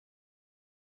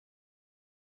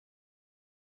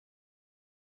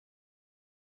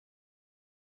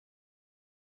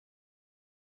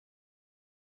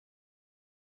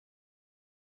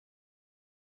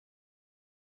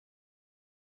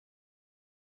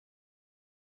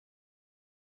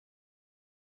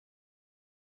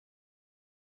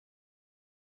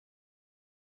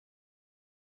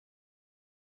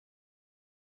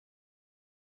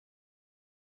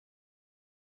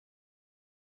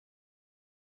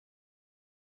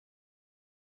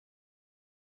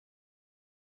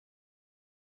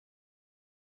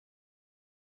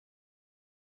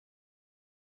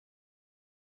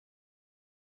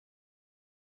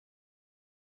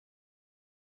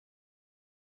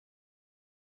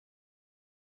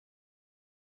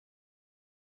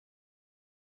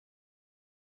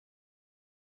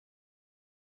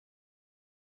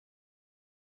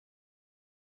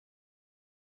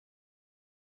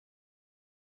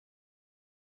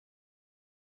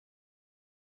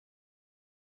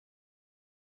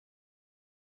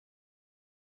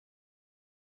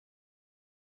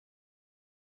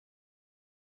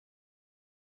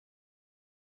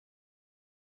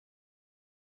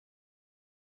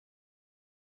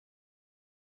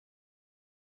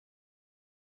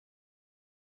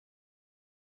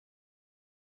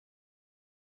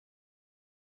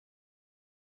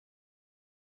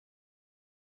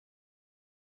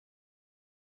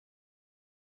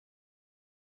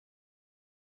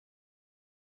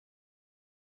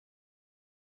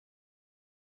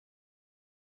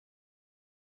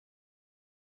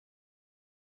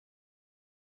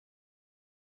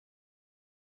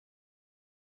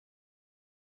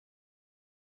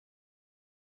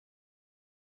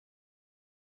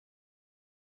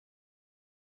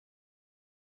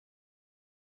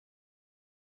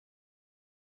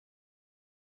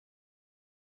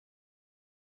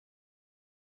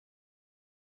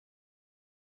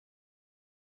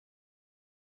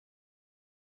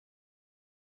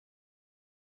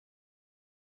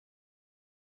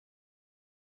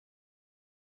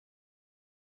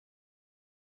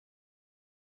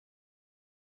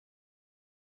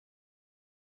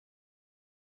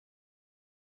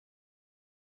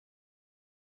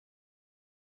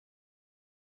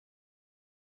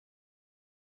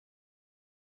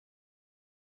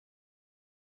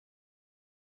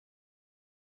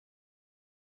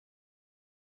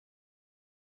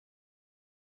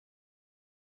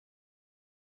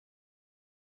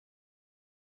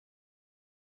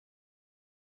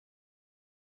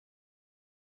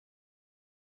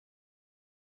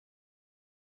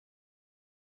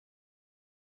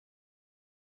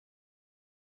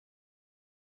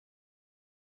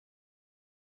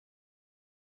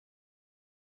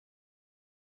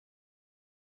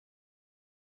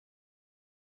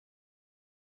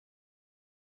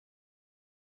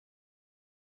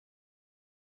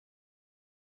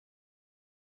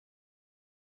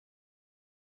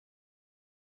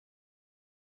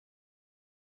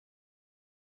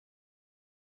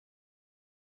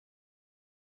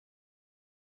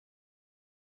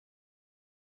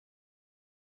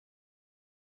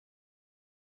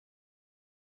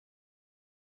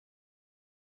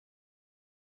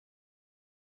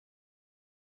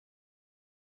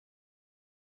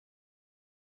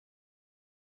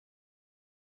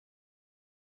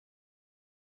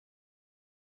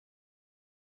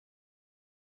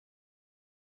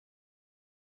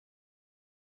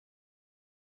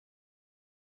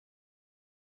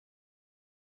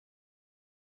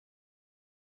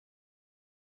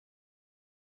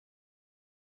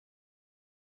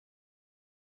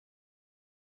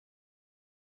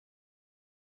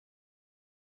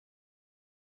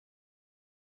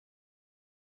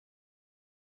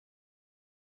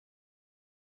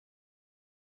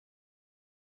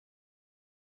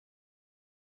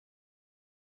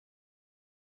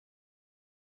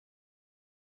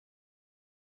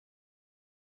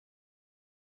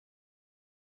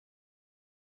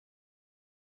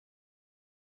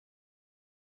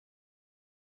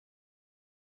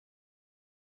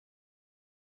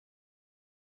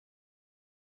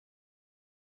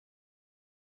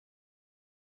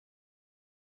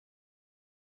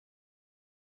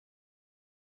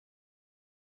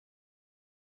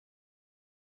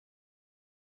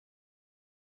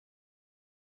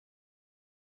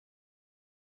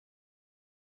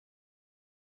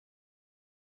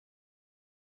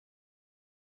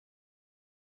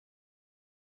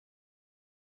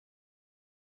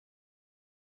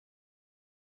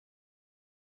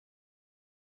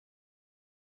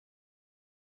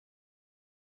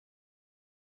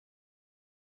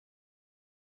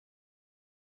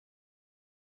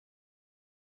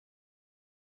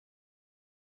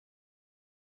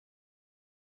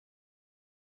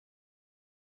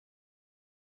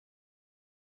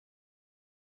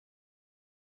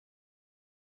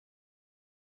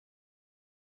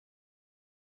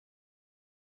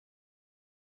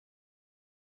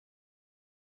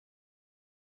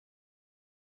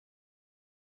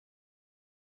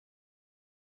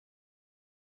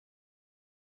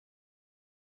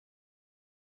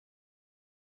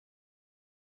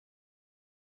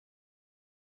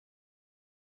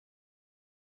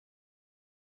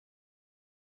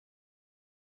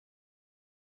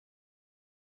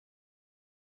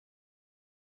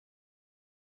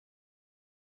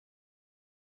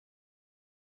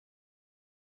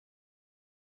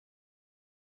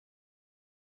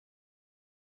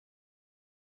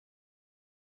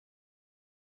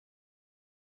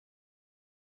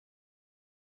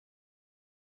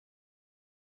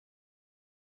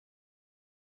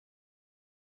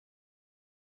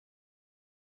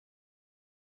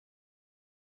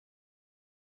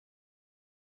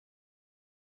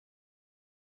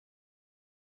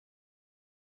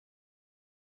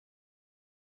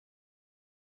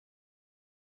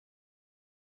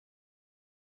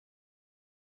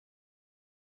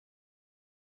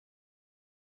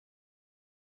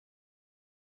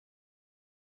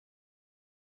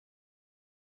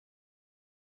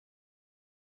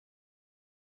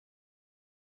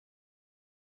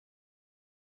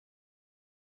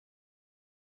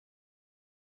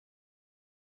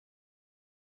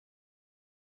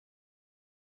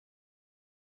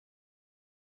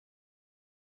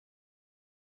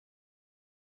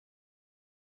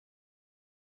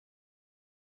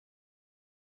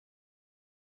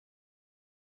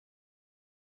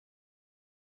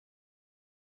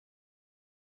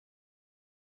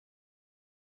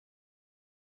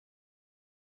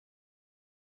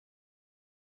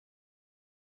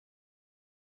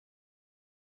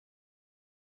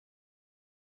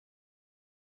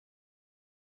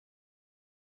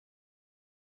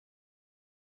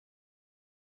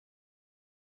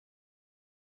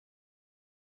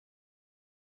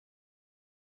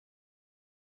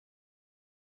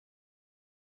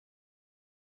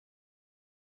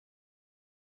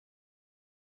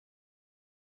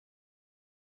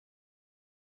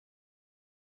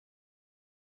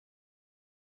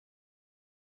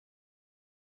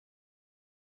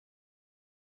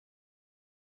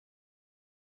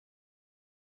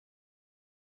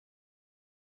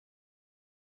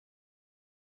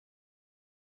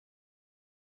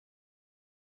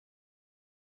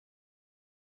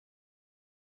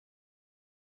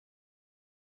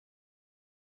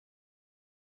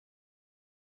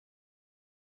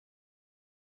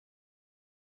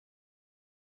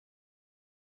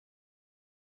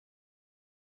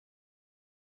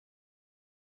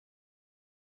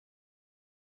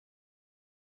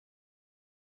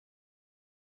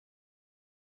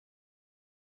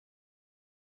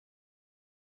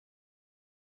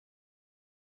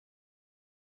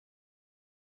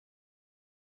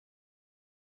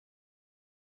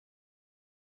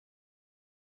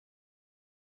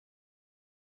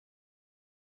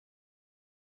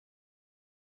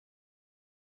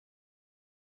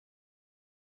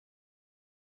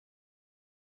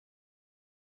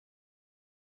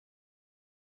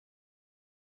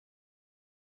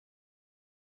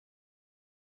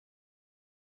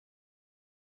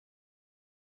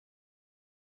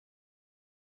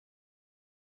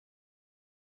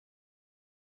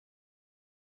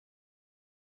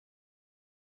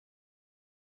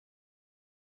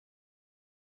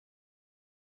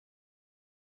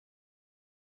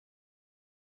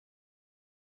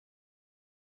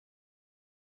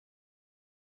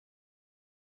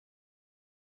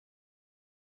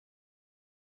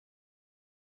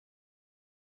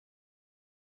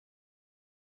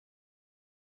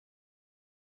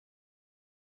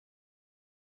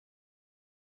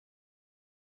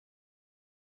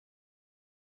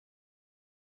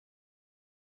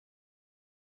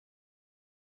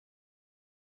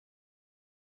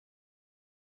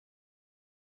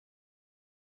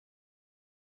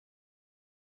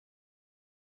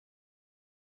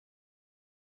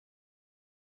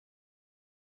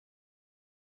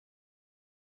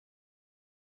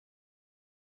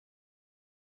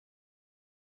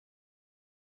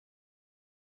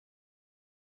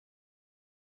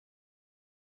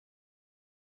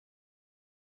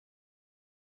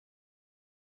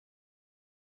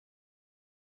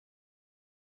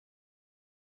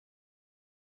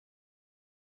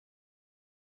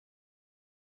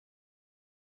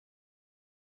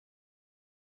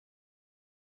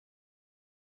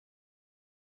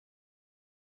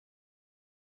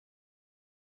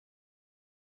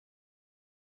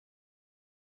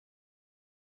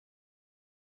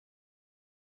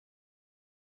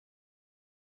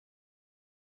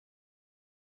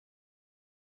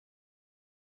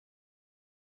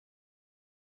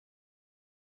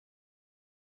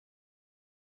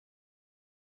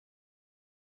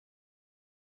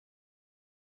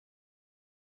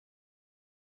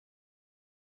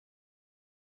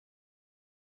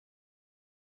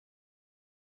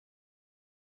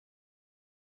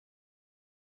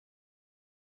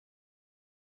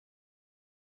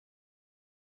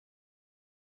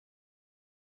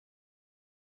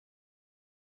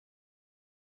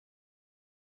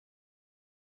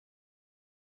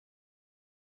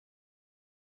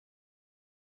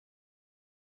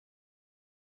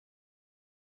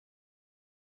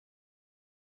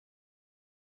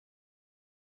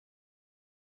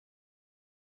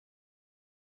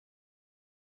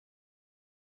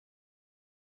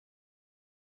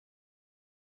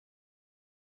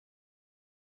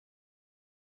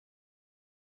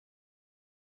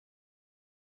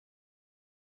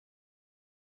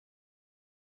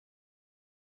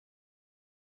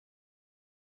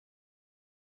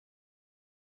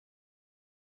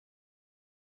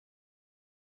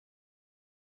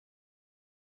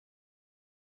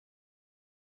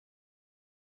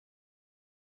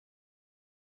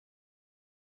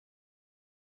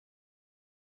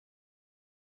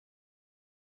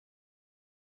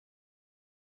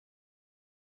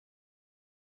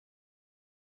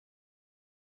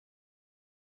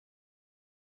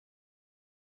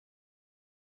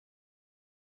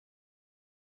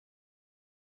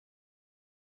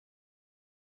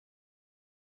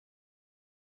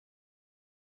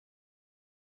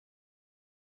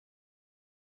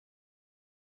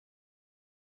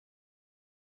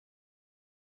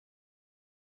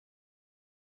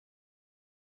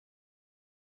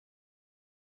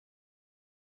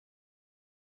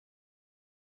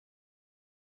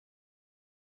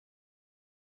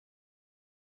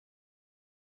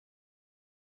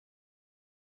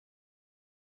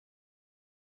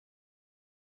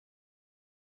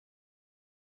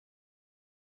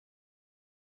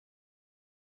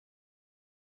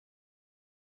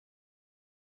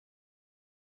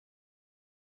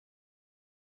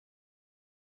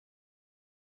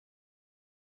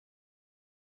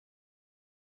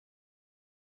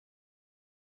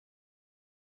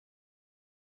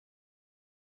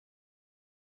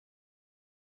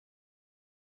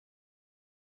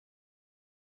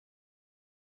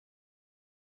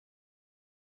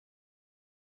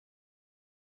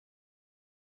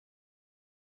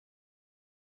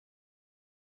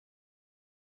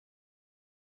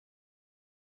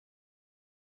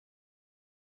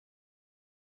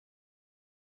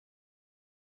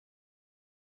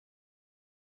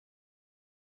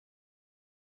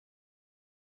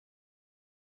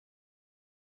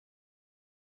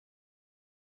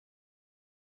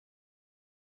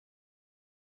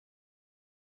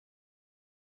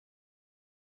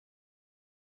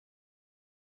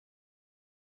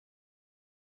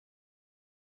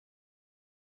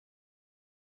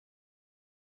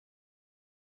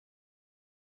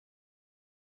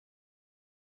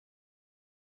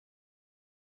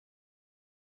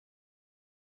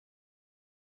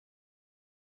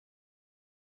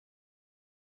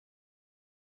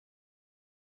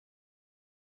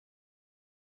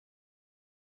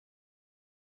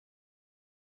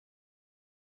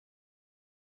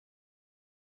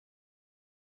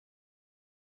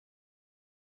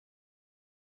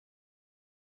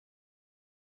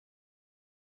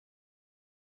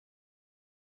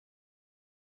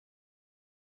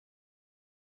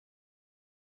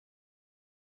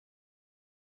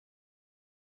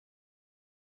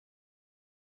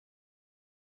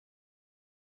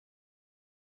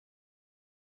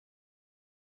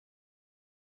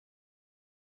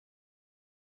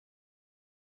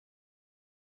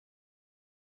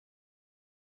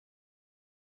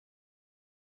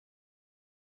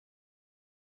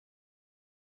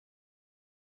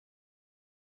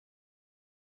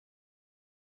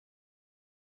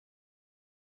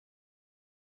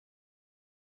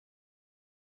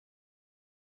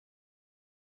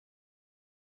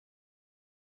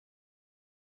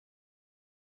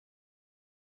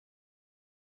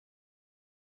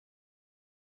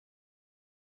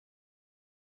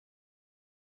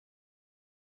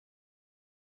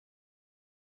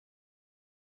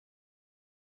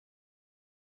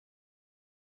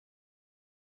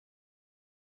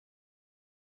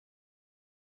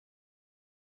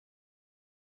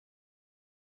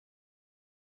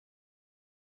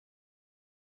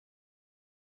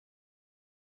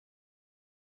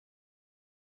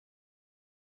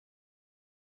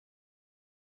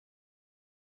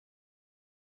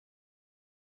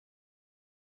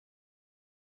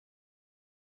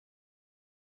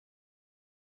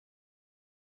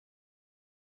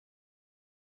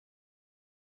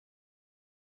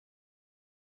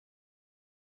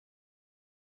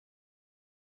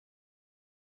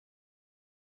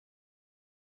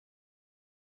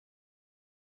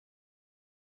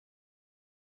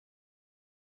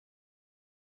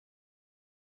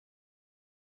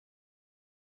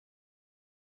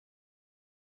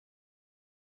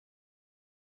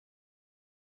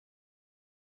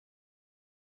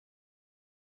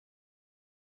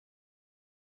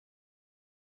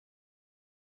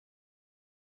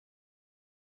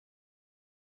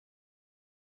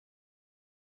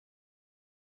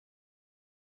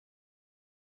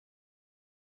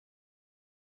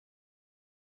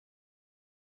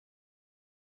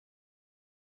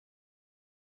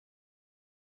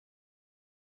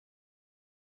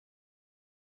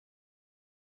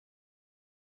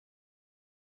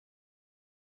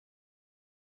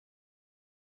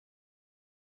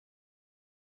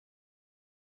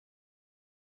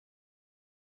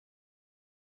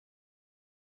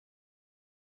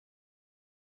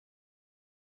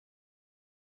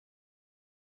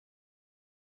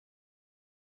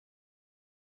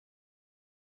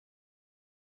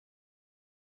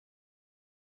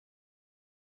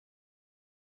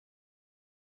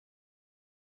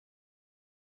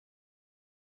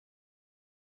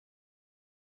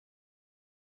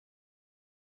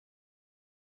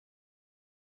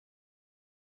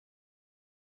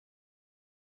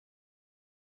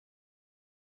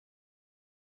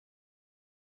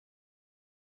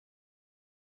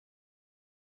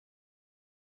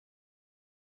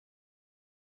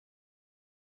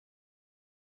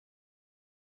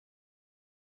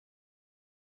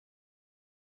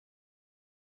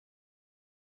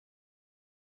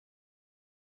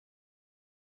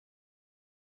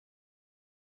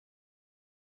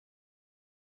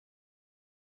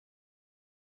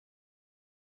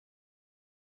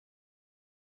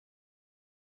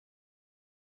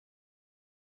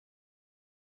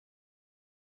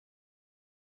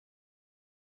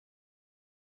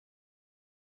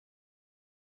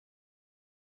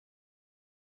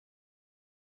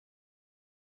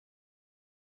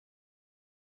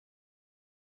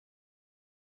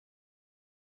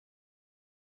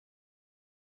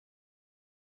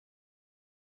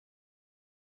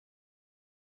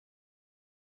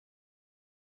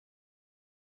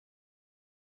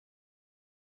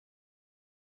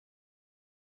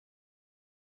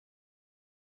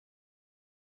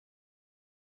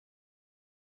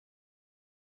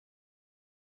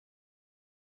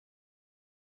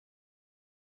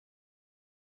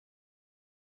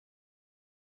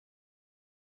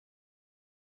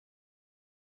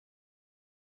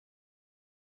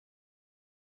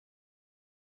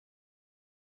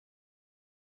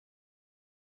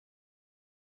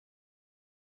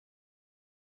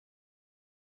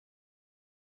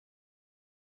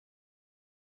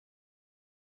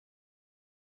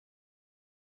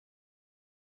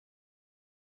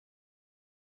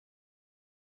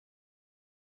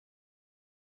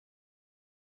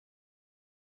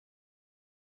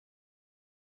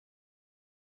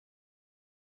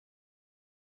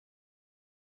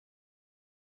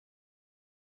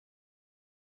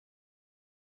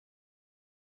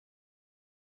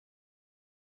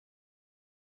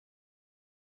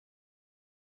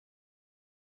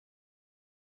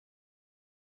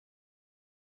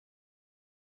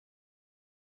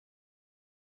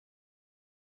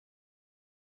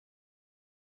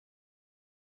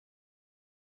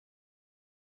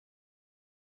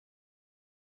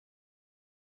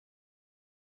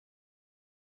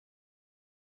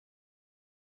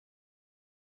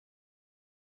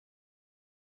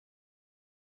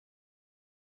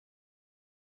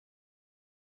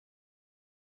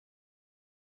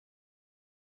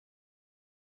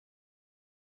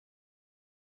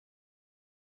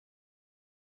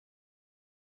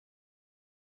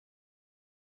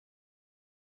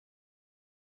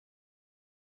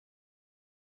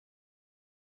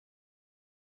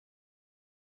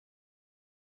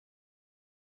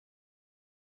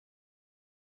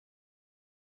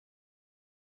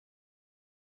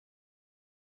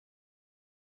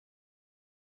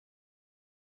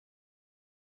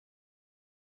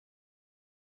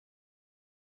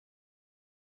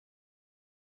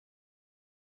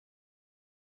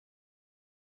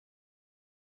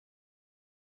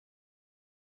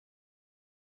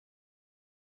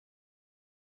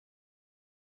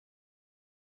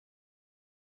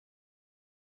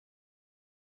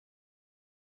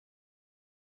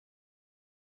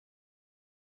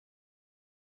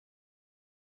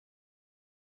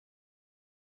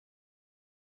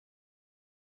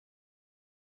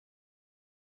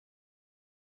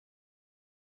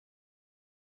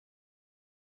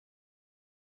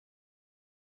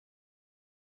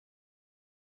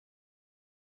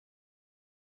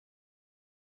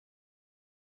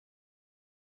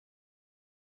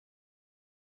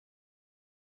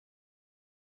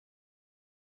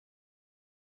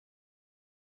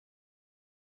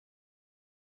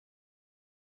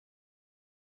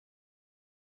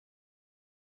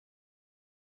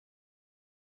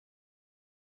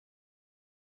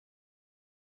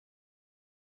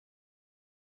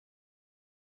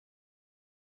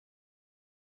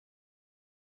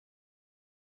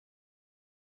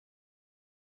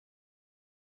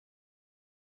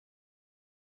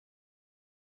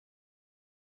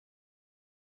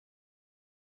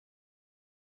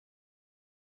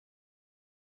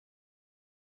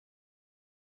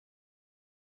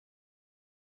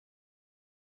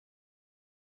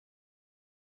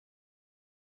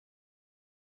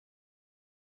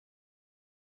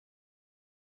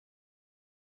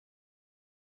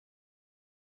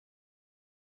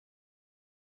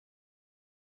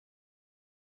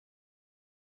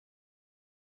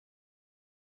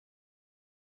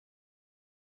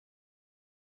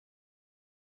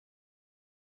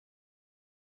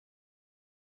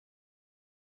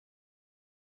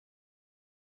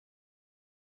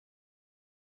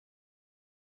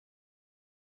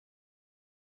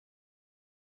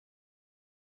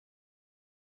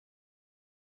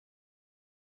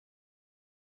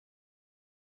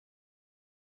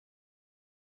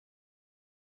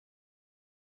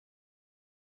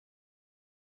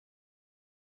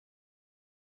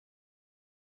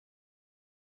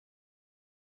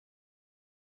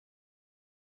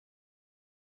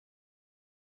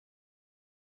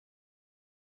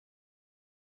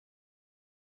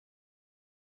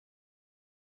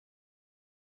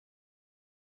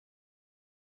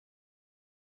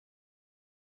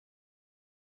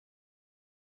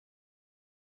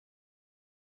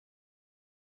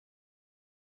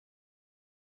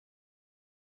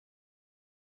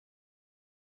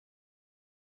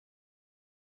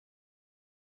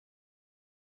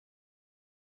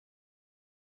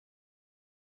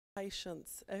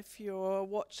Patience. If you're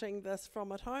watching this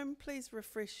from at home, please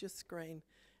refresh your screen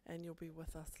and you'll be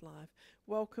with us live.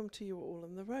 Welcome to you all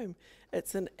in the room.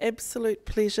 It's an absolute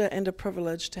pleasure and a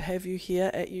privilege to have you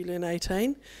here at ULearn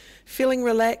 18. Feeling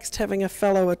relaxed having a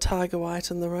fellow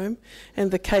Otagoite in the room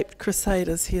and the Cape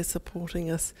Crusaders here supporting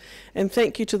us. And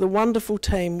thank you to the wonderful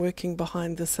team working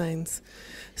behind the scenes.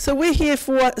 So we're here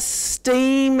for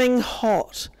Steaming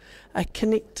Hot, a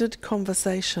connected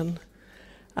conversation,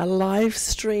 a live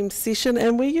stream session,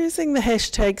 and we're using the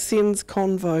hashtag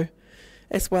 #SendsConvo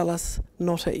as well as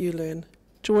Not at ULearn.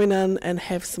 Join in and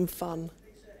have some fun.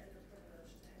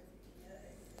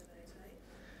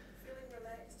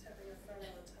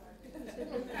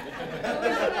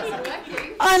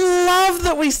 I love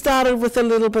that we started with a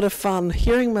little bit of fun.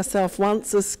 Hearing myself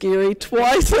once is scary,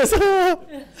 twice is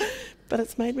but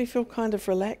it's made me feel kind of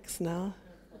relaxed now.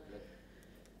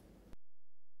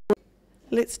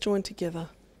 Let's join together.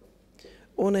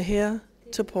 Ona hea,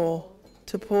 te pō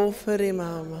whiri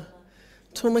mauma.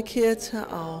 Tomakia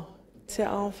te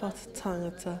ao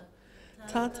whakatangata.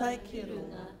 Tātai ki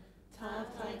runga,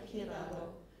 tātai ki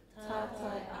raro,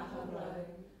 tātai aharau.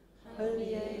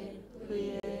 Hauie,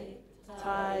 huie,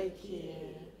 tai ki.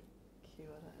 Kia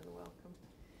ora and welcome.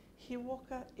 He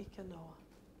waka ika noa.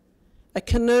 A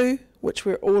canoe which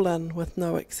we're all in with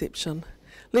no exception.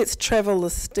 Let's travel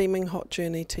this steaming hot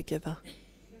journey together.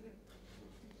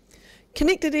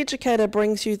 Connected Educator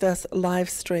brings you this live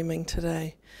streaming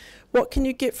today. What can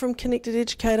you get from Connected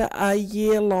Educator? A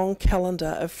year-long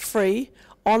calendar of free,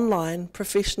 online,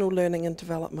 professional learning and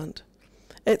development.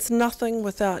 It's nothing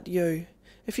without you.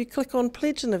 If you click on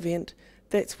Pledge an Event,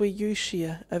 that's where you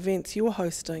share events you're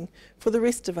hosting for the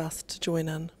rest of us to join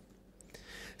in.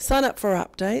 Sign up for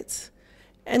updates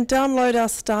and download our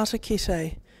starter kit.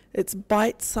 It's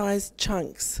bite-sized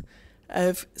chunks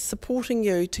of supporting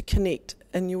you to connect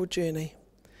in your journey.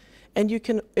 And you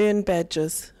can earn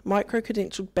badges,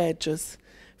 micro-credentialed badges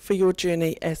for your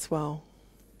journey as well.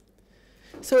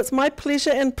 So it's my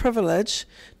pleasure and privilege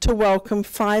to welcome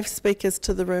 5 speakers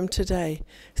to the room today.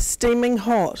 Steaming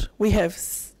hot, we have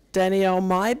Danielle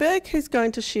Myberg, who's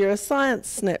going to share a science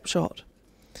snapshot.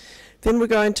 Then we're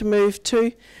going to move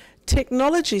to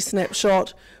technology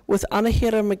snapshot with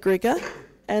Anahira McGregor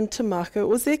and Tamako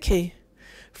Ozeki.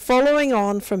 Following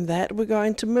on from that, we're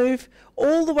going to move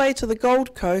all the way to the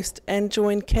Gold Coast and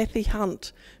join Kathy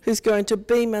Hunt, who's going to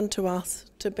beam into us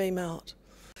to beam out.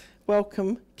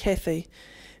 Welcome, Kathy.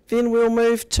 Then we'll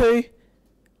move to,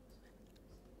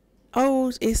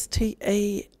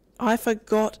 STE, I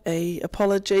forgot E,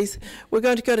 apologies. We're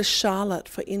going to go to Charlotte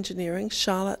for engineering.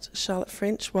 Charlotte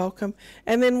French, welcome.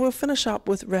 And then we'll finish up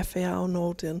with Raphael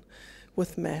Nolden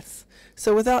with maths.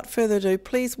 So without further ado,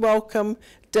 please welcome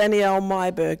Danielle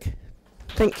Myberg.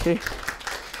 Thank you.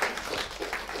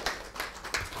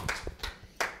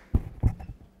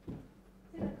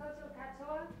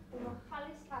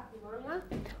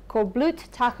 Ko Blut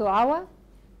taku awa,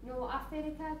 no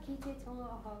Afrika ki te tonga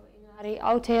oho, engari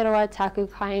Aotearoa taku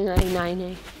kainga I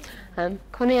naine.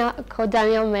 Ko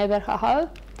Danielle Myberg aho,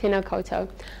 tēnā koutou.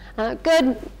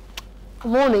 Good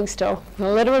morning still, a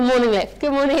little bit of morning left.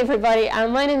 Good morning everybody,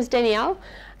 my name is Danielle.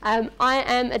 I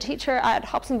am a teacher at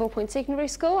Hobsonville Point Secondary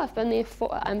School. I've been there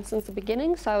since the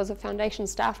beginning, so I was a foundation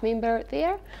staff member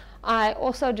there. I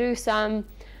also do some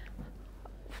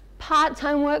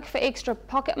part-time work for extra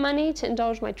pocket money to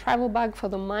indulge my travel bug for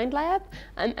the Mind Lab,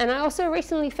 and I also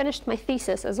recently finished my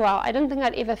thesis as well. I didn't think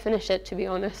I'd ever finish it, to be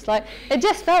honest. Like, it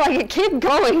just felt like it kept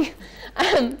going.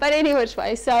 But any which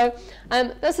way, so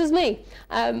this is me.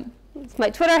 It's my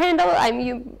Twitter handle.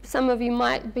 Some of you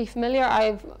might be familiar.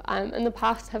 I've in the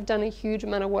past have done a huge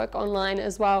amount of work online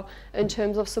as well in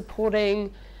terms of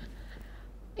supporting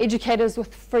educators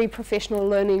with free professional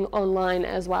learning online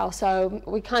as well. So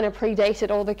we kind of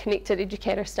predated all the Connected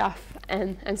Educator stuff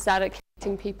and started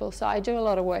connecting people. So I do a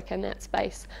lot of work in that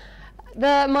space.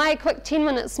 My quick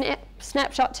 10-minute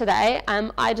snapshot today,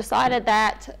 I decided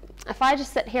that if I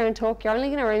just sit here and talk, you're only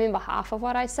going to remember half of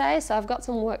what I say. So I've got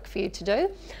some work for you to do.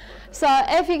 So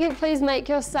if you could please make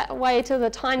your way to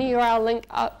the tinyurl link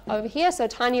up over here, so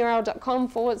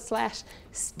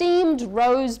tinyurl.com/steamed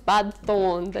rosebud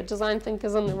thorn. The design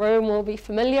thinkers in the room will be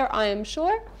familiar, I am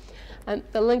sure.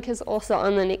 The link is also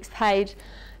on the next page.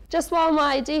 Just while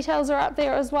my details are up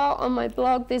there as well, on my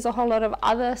blog, there's a whole lot of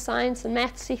other science and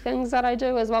mathsy things that I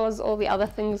do, as well as all the other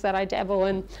things that I dabble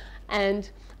in. And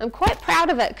I'm quite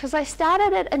proud of it because I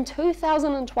started it in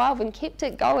 2012 and kept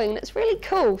it going. It's really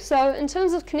cool. So in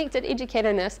terms of connected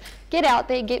educatorness, get out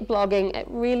there, get blogging. It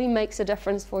really makes a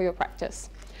difference for your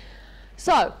practice.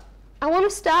 So I want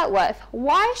to start with,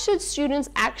 why should students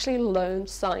actually learn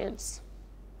science?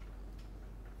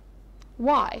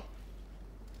 Why?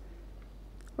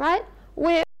 Right?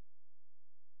 We're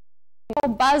all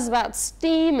buzz about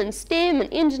STEAM and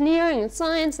engineering and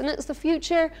science and it's the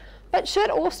future, but should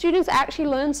all students actually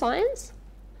learn science?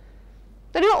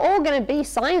 They're not all going to be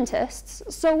scientists,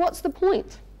 so what's the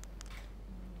point?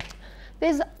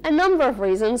 There's a number of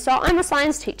reasons. So I'm a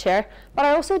science teacher, but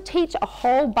I also teach a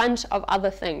whole bunch of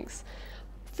other things.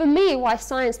 For me, why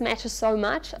science matters so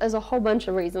much is a whole bunch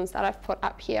of reasons that I've put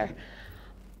up here.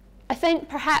 I think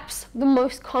perhaps the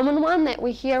most common one that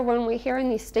we hear when we're hearing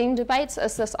these STEAM debates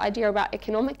is this idea about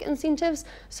economic incentives.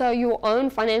 So your own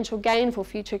financial gain for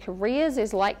future careers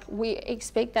is like we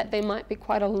expect that there might be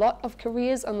quite a lot of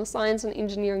careers in the science and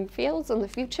engineering fields in the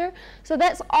future. So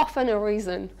that's often a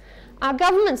reason. Our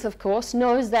governments, of course,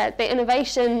 knows that the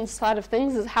innovation side of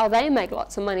things is how they make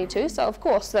lots of money too. So of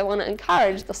course they want to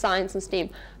encourage the science and STEM.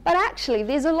 But actually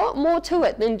there's a lot more to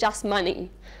it than just money.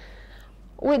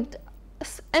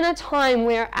 In a time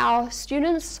where our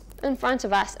students in front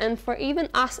of us and for even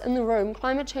us in the room,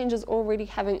 climate change is already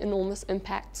having enormous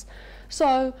impacts.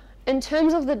 So in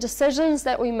terms of the decisions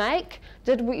that we make,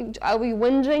 are we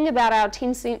whinging about our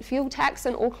 10-cent fuel tax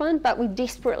in Auckland, but we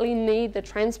desperately need the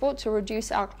transport to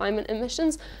reduce our climate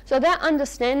emissions? So that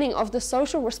understanding of the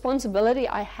social responsibility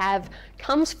I have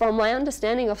comes from my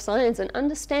understanding of science and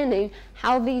understanding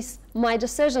how my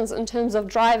decisions in terms of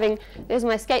driving, there's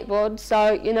my skateboard,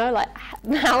 so like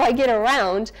how I get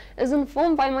around is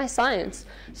informed by my science.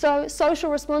 So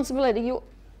social responsibility,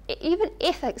 even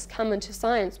ethics come into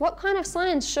science. What kind of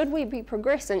science should we be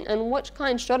progressing and which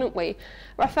kind shouldn't we?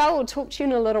 Raphael will talk to you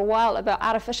in a little while about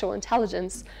artificial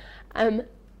intelligence. And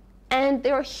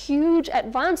there are huge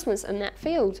advancements in that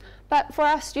field. But for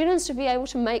our students to be able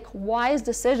to make wise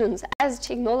decisions as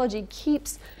technology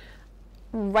keeps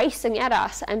racing at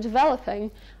us and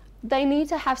developing, they need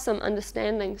to have some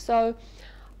understanding. So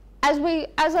as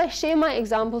I share my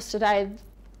examples today,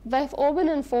 they've all been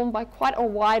informed by quite a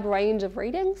wide range of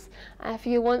readings. If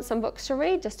you want some books to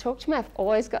read, just talk to me. I've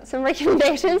always got some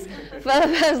recommendations.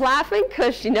 Philippa's laughing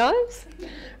because she knows.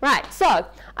 Right, so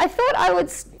I thought I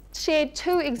would share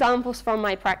 2 examples from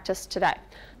my practice today.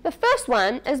 The first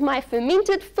one is my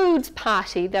fermented foods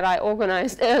party that I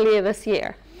organised earlier this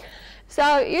year.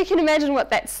 So you can imagine what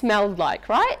that smelled like,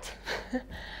 right?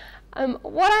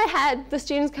 What I had the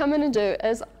students come in and do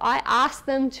is I asked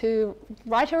them to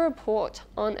write a report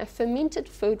on a fermented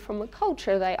food from a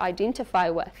culture they identify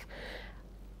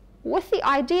with the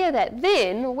idea that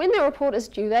then, when the report is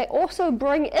due, they also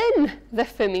bring in the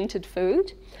fermented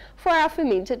food for our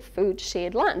fermented food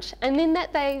shared lunch, and then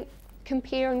that they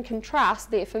compare and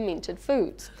contrast their fermented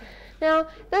foods. Now,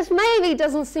 this maybe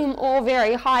doesn't seem all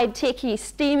very high-techy,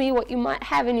 STEAmy, what you might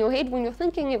have in your head when you're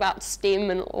thinking about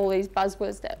STEM and all these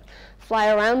buzzwords that fly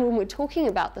around when we're talking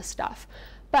about this stuff.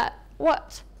 But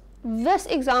what this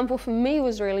example for me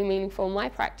was really meaningful in my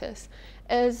practice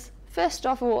is, first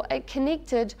of all, it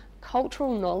connected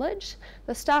cultural knowledge.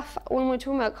 The stuff, when we're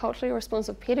talking about culturally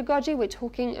responsive pedagogy, we're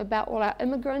talking about all our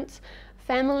immigrant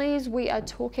families, we are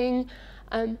talking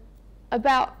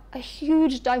about a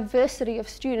huge diversity of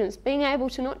students being able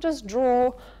to not just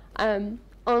draw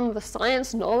on the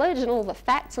science knowledge and all the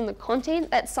facts and the content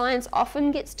that science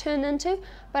often gets turned into,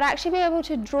 but actually be able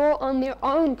to draw on their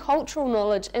own cultural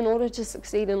knowledge in order to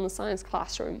succeed in the science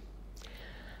classroom.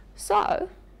 So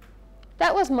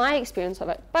that was my experience of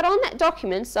it. But on that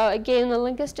document, so again, the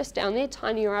link is just down there,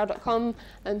 tinyurl.com,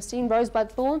 Steen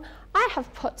Rosebud Thorn, I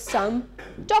have put some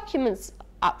documents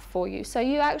up for you. So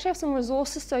you actually have some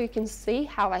resources so you can see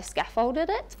how I scaffolded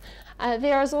it.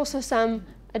 There is also some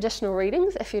additional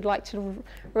readings if you'd like to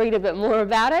read a bit more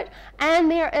about it.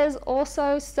 And there is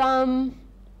also some,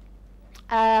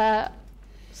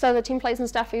 so the templates and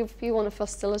stuff if you want to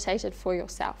facilitate it for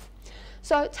yourself.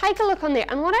 So take a look on there.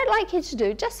 And what I'd like you to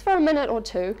do, just for a minute or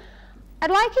two,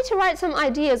 I'd like you to write some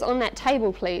ideas on that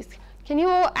table, please. Can you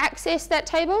all access that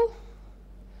table?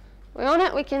 We're on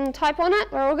it, we can type on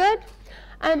it, we're all good?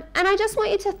 And I just want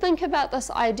you to think about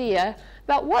this idea,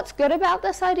 about what's good about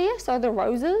this idea, so the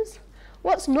roses,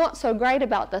 what's not so great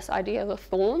about this idea, the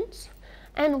thorns,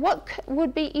 and what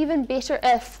would be even better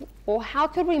if, or how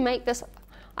could we make this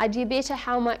idea better,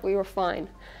 how might we refine?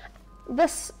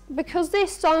 This, because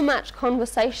there's so much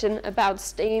conversation about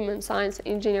STEAM and science,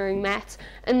 engineering, maths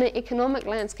in the economic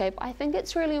landscape, I think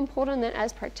it's really important that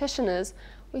as practitioners,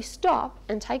 we stop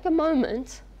and take a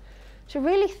moment to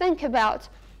really think about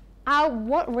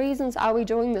what reasons are we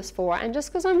doing this for? And just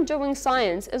because I'm doing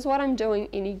science, is what I'm doing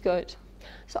any good?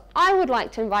 So I would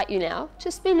like to invite you now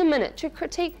to spend a minute to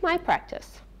critique my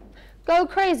practice. Go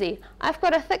crazy. I've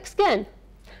got a thick skin.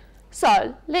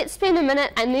 So let's spend a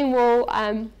minute and then we'll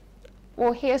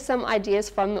we'll hear some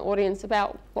ideas from the audience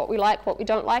about what we like, what we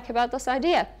don't like about this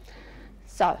idea.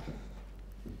 So,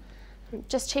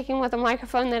 just checking with the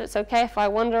microphone that it's okay if I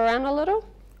wander around a little.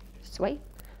 Sweet.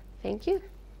 Thank you.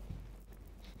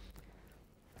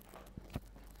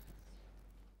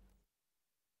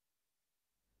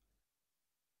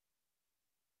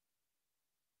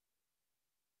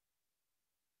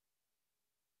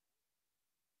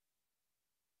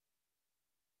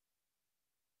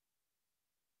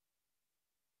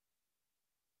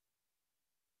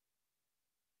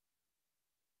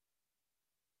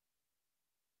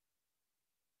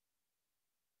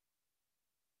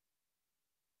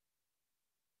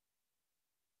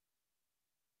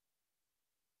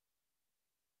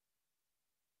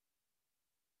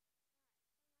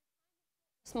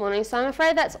 This morning, so I'm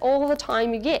afraid that's all the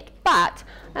time you get, but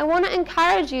I want to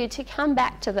encourage you to come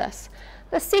back to this.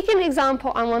 The second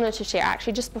example I wanted to share,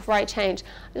 actually just before I change,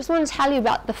 I just want to tell you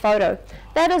about the photo.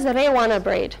 That is rewana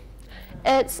bread.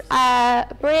 It's a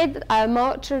bread,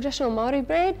 traditional Māori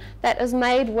bread that is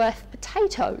made with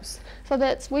potatoes.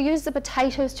 So we use the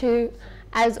potatoes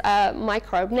as a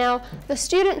microbe. Now, the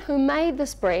student who made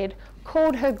this bread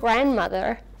called her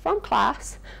grandmother from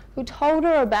class, who told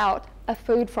her about a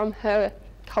food from her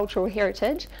cultural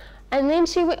heritage, and then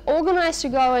she organised to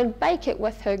go and bake it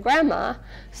with her grandma,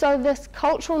 so this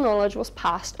cultural knowledge was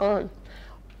passed on.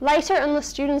 Later in the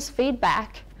students'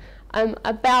 feedback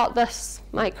about this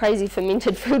My Crazy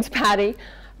Fermented Foods party,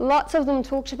 lots of them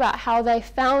talked about how they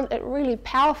found it really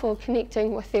powerful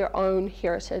connecting with their own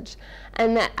heritage,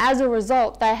 and that as a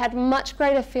result they had much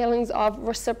greater feelings of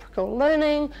reciprocal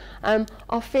learning,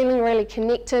 of feeling really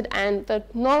connected, and the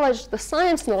knowledge, the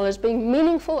science knowledge, being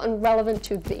meaningful and relevant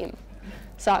to them.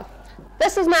 So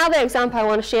this is my other example I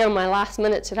want to share in my last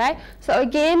minute today. So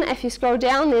again, if you scroll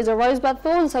down, there's a rosebud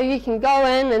thorn, so you can go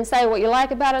in and say what you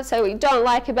like about it, say what you don't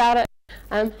like about it,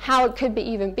 how it could be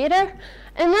even better.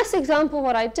 In this example,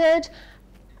 what I did,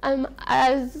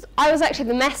 as I was actually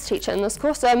the maths teacher in this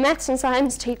course, so a maths and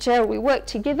science teacher, we worked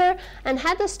together and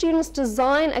had the students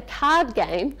design a card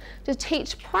game to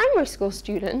teach primary school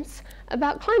students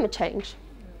about climate change.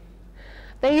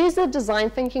 They used the design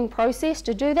thinking process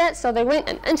to do that, so they went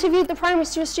and interviewed the primary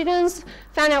school students,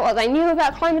 found out what they knew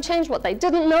about climate change, what they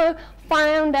didn't know,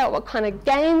 found out what kind of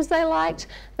games they liked.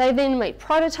 They then made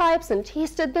prototypes and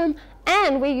tested them,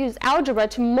 and we used algebra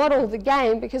to model the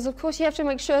game, because of course you have to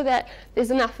make sure that there's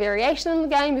enough variation in the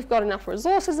game, you've got enough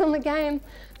resources in the game.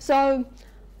 So,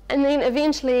 and then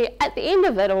eventually at the end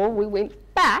of it all, we went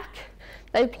back.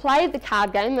 They played the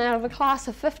card game, and out of a class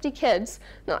of 50 kids,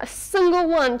 not a single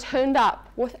one turned up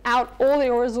without all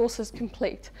their resources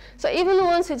complete. So even the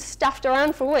ones who'd stuffed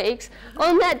around for weeks,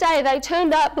 on that day they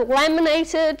turned up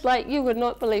laminated, like you would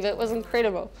not believe it. It was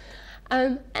incredible.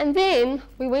 And then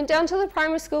we went down to the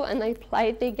primary school and they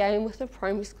played their game with the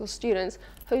primary school students,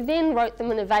 who then wrote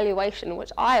them an evaluation,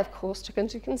 which I of course took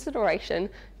into consideration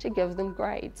to give them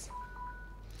grades.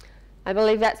 I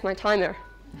believe that's my timer.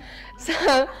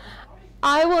 So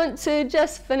I want to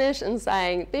just finish in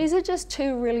saying these are just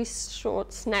two really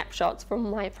short snapshots from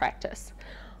my practice.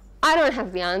 I don't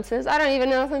have the answers. I don't even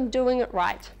know if I'm doing it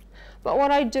right. But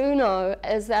what I do know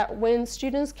is that when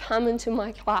students come into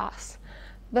my class,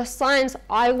 the science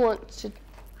I want to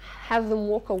have them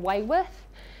walk away with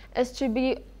is to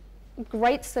be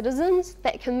great citizens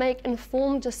that can make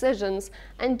informed decisions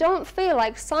and don't feel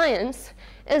like science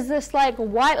is this like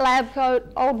white lab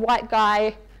coat, old white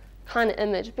guy kind of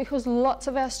image, because lots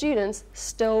of our students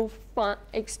still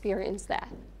experience that.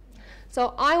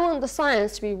 So I want the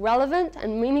science to be relevant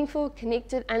and meaningful,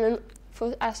 connected, and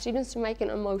for our students to make an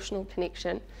emotional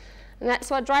connection. And that's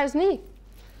what drives me.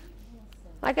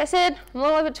 Like I said, I'm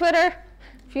all over Twitter.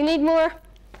 If you need more,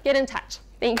 get in touch.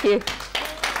 Thank you.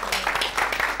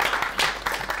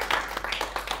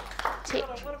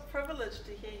 What a privilege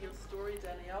to hear your story,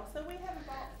 Danielle. So we have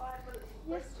about 5 minutes for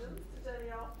questions to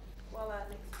Danielle while our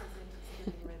next presenter is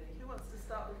getting ready. Who wants to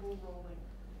start the ball rolling?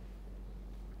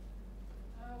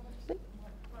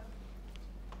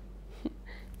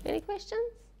 Any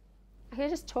questions? I can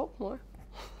just talk more.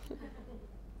 I'd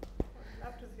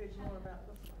love to hear more about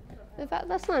this one. About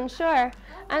this one, sure.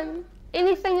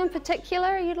 Anything in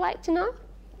particular you'd like to know?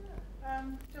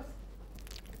 Just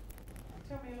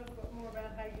tell me a little bit more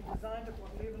about how you designed it,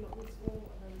 what level it was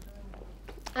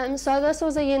for. So this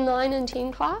was a year 9 and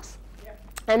 10 class. Yep.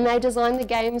 And they designed the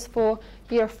games for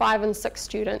year 5 and 6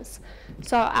 students.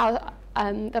 So our,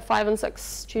 the 5 and 6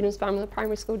 students from the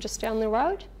primary school just down the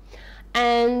road.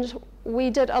 And we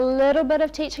did a little bit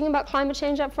of teaching about climate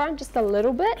change up front, just a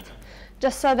little bit,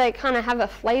 just so they kind of have a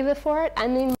flavour for it.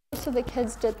 And then most most of the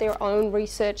kids did their own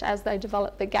research as they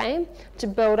developed the game to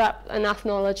build up enough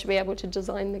knowledge to be able to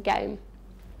design the game.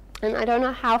 And I don't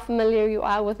know how familiar you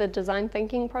are with the design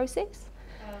thinking process.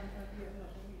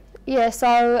 Yeah,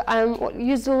 so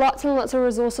used lots and lots of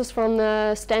resources from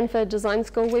the Stanford Design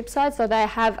School website. So they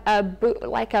have a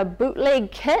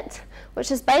bootleg kit, which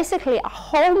is basically a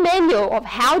whole manual of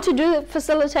how to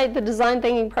facilitate the design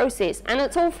thinking process, and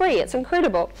it's all free. It's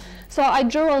incredible. So I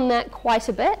drew on that quite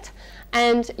a bit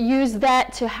and used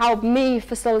that to help me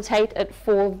facilitate it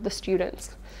for the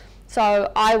students.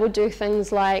 So I would do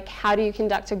things like, how do you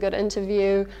conduct a good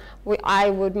interview? I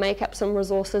would make up some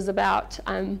resources about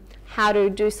how to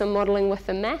do some modelling with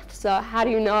the math. So how do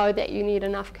you know that you need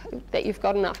that you've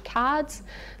got enough cards?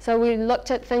 So we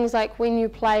looked at things like when you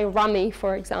play rummy,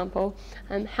 for example,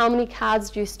 how many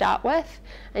cards do you start with?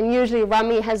 And usually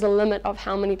rummy has a limit of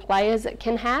how many players it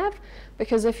can have,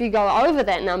 because if you go over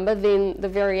that number, then the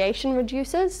variation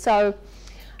reduces. So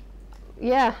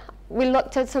yeah, we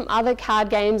looked at some other card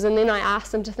games, and then I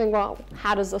asked them to think, well,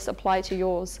 how does this apply to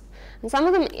yours? And some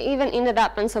of them even ended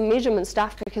up in some measurement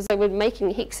stuff because they were making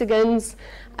hexagons.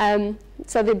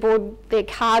 So their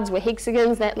cards were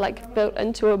hexagons that like built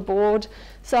into a board.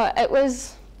 So it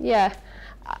was, yeah.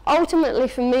 Ultimately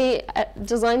for me,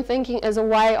 design thinking is a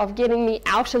way of getting me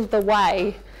out of the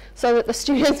way so that the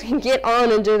students can get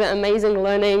on and do the amazing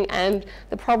learning and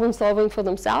the problem solving for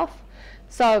themselves.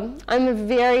 So I'm a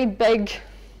very big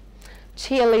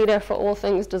cheerleader for all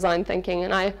things design thinking,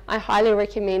 and I highly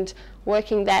recommend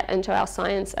working that into our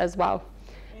science as well.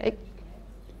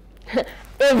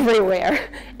 Everywhere.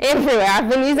 I've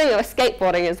been using it with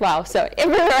skateboarding as well, so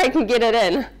everywhere I can get it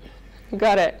in.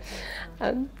 Got it.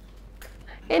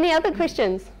 Any other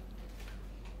questions?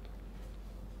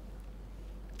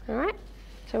 All right,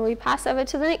 shall we pass over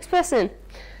to the next person?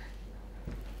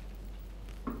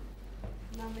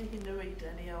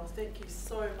 Danielle, thank you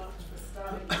so much for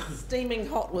starting steaming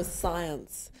hot with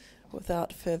science.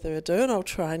 Without further ado, and I'll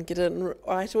try and get it in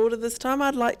right order this time,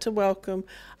 I'd like to welcome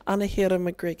Anahira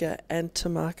McGregor and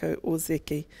Tamako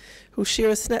Ozeki, who'll share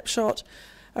a snapshot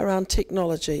around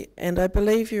technology, and I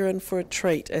believe you're in for a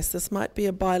treat, as this might be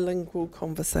a bilingual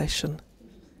conversation.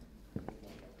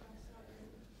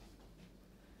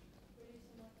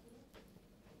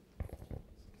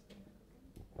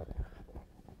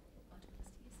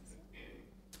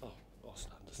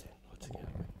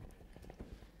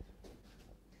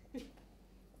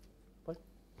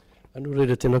 Anu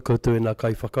reira tēnā koutou e nā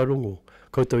kai whakarongo.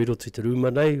 Koutou i roti te rūma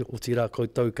nei, o tira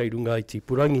koutou kei runga i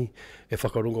Tipurangi, e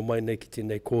whakarongo mai nei ki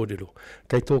tēnei kōrero.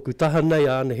 Kei tōku taha nei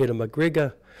a Anahira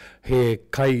McGregor, he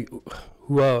kai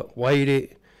hua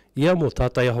waire ia mō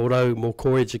tātai aho rau mō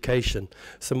core education.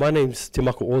 So my name's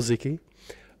Tamako Ozeki.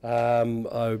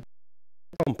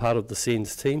 I'm part of the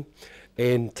SENS team,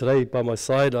 and today by my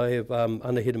side I have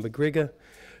Anahira McGregor,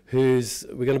 we're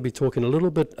going to be talking a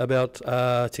little bit about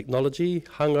technology,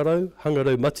 hangaro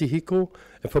matihiko,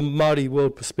 and from a Māori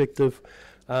world perspective,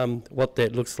 what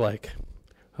that looks like.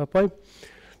 Hapai?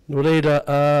 Nō reira,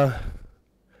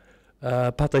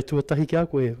 pātai tuatahi ki a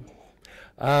koe. He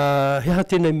ha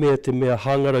tēnei mea te mea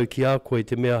hangaro ki a koe,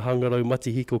 te mea hangaro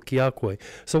matihiko ki a koe.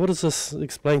 So what does this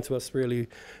explain to us really,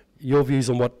 your views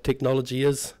on what technology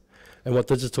is and what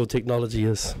digital technology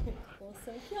is?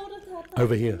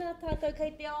 Over here. Tātou kei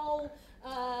te ao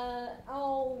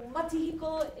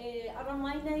matihiko e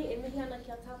aramai nei e mihi ana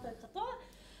ki a tātou katoa.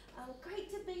 Great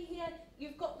to be here.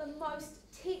 You've got the most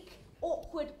tech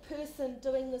awkward person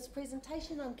doing this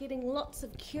presentation. I'm getting lots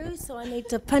of cues, so I need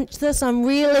to pinch this. I'm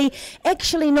really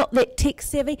actually not that tech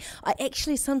savvy. I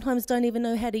actually sometimes don't even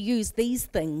know how to use these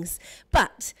things.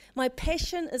 But my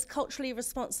passion is culturally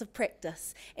responsive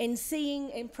practice and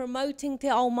seeing and promoting te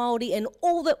ao Māori and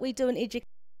all that we do in education.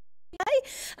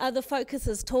 The focus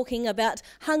is talking about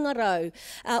hangaro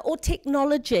or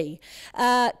technology,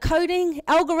 coding,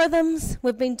 algorithms.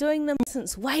 We've been doing them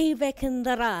since way back in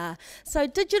the rā. So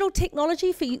digital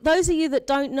technology, for those of you that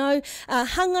don't know,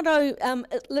 hangaro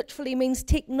it literally means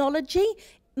technology.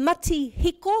 Mati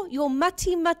hiko, your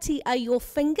mati are your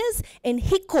fingers, and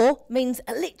hiko means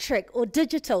electric or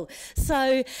digital.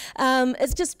 So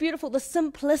it's just beautiful, the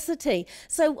simplicity.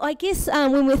 So I guess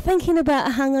when we're thinking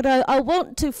about hangaro, I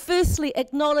want to firstly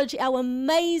acknowledge our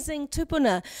amazing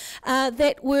tupuna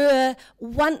that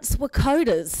once were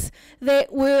coders,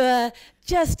 that were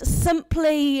just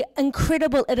simply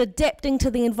incredible at adapting to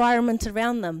the environment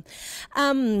around them.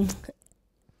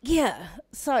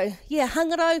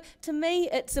 Hangaro, to me,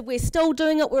 we're still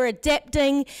doing it, we're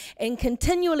adapting and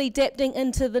continually adapting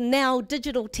into the now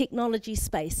digital technology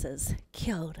spaces.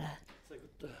 Kia ora.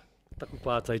 Taku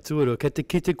pātai tuarua. Kei te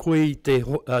kite koe I te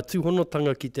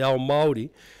tūhonotanga ki te ao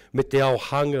Māori me te ao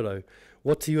hangarau.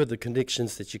 What to you are the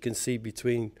connections that you can see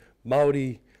between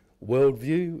Māori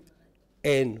worldview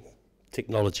and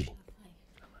technology?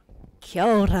 Kia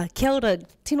ora,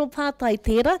 tino pātai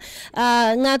tērā.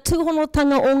 Ngā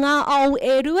tūhonotanga o ngā ao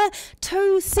e rua,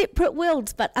 two separate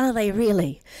worlds, but are they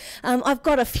really? I've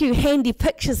got a few handy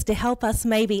pictures to help us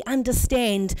maybe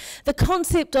understand the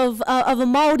concept of a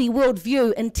Māori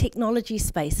worldview in technology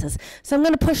spaces. So I'm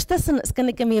going to push this and it's going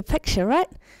to give me a picture, right?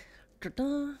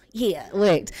 Yeah, it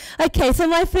worked. Okay, so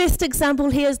my first example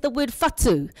here is the word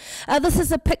whatu. This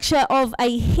is a picture of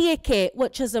a heke,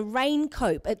 which is a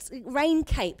raincoat. It's rain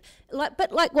cape,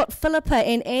 bit like what Philippa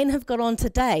and Anne have got on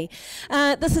today.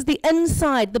 This is the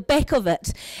inside, the back of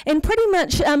it. And pretty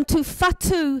much to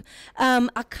whatu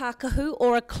a kākahu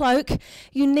or a cloak,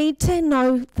 you need to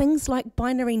know things like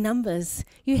binary numbers.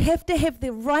 You have to have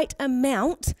the right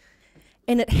amount,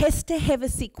 and it has to have a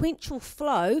sequential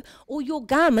flow or your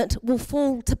garment will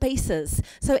fall to pieces.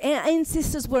 So our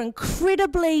ancestors were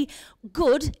incredibly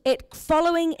good at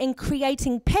following and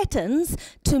creating patterns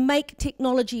to make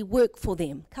technology work for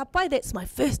them. Ka pai, that's my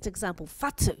first example,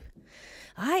 whatu.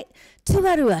 Right?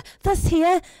 Tuarua. This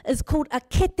here is called a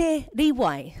kete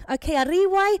riwai. Okay, a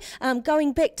riwai,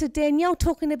 going back to Danielle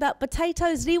talking about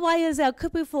potatoes, riwai is our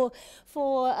kupu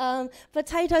for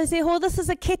potatoes. This is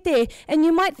a kete, and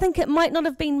you might think it might not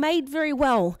have been made very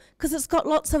well because it's got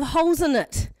lots of holes in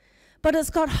it. But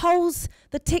it's got holes,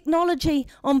 the technology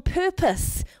on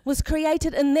purpose was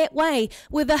created in that way,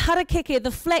 where the harakeke,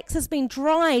 the flax, has been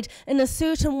dried in a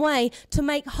certain way to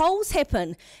make holes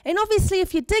happen. And obviously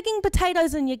if you're digging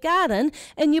potatoes in your garden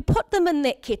and you put them in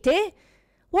that kete,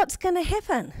 what's going to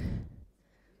happen?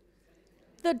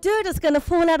 The dirt is going to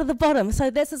fall out of the bottom.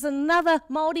 So this is another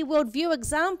Māori worldview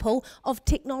example of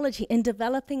technology in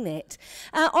developing that.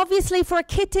 Obviously for a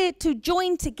kete to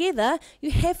join together,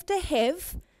 you have to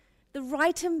have the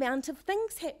right amount of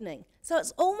things happening. So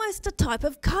it's almost a type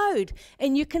of code.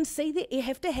 And you can see that you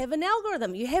have to have an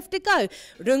algorithm. You have to go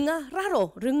runga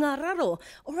raro,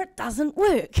 or it doesn't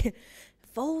work. It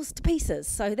falls to pieces.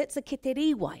 So that's a kete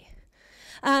riwai.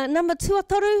 Number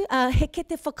tuatoru, he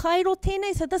kete whakairo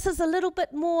tēnei. So this is a little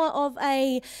bit more of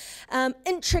a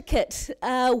intricate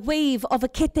weave of a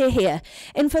kete here.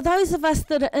 And for those of us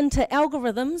that are into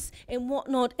algorithms and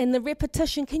whatnot and the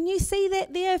repetition, can you see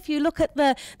that there? If you look at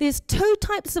there's two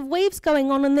types of weaves going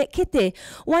on in that kete.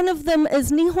 One of them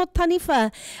is niho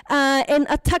taniwha and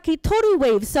a takitoru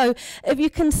weave. So if you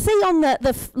can see on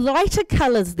the lighter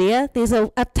colours there, there's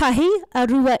a tahi, a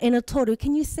rua and a toru.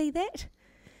 Can you see that?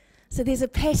 So there's a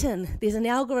pattern, there's an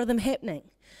algorithm happening.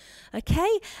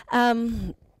 Okay,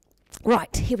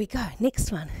 right, here we go.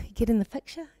 Next one. Get in the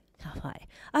picture?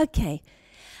 Okay.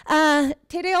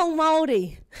 Te reo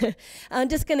Māori. I'm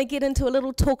just going to get into a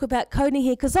little talk about coding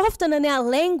here, because often in our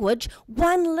language,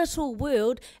 one little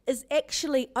word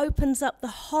actually opens up the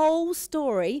whole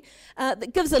story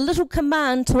that gives a little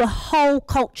command to a whole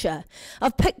culture.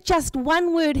 I've picked just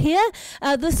one word here.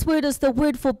 This word is the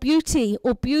word for beauty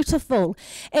or beautiful.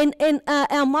 And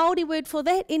our Māori word for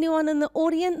that, anyone in the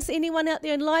audience, anyone out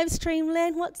there in live stream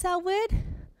land, what's our word?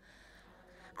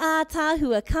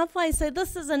 Ātāhua, ka whai. So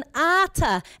this is an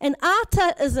āta. An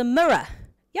āta is a mirror.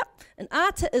 Yep, an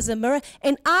āta is a mirror,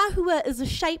 and āhua is a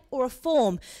shape or a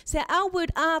form. So our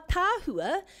word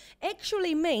ātāhua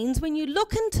actually means when you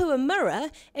look into a mirror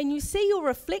and you see your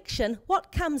reflection,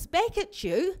 what comes back at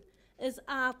you is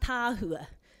ātāhua.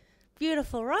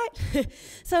 Beautiful, right?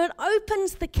 So it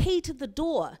opens the key to the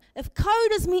door. If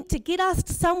code is meant to get us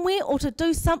to somewhere or to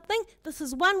do something, this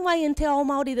is one way in Te Ao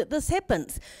Māori that this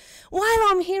happens. While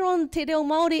I'm here on Te Reo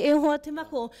Māori e Hoa Te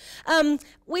Mako,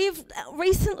 we've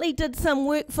recently did some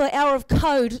work for Hour of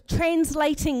Code,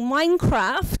 translating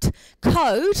Minecraft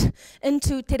code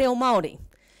into Te Reo Māori.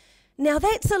 Now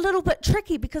that's a little bit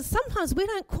tricky because sometimes we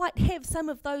don't quite have some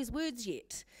of those words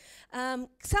yet.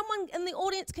 Someone in the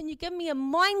audience, can you give me a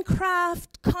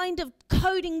Minecraft kind of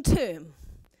coding term?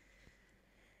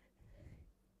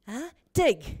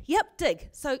 Dig. Yep, dig.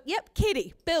 So, yep,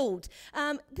 keri, build.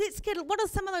 Let's get, what are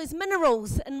some of those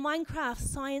minerals in Minecraft,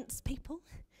 science people?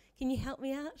 Can you help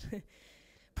me out?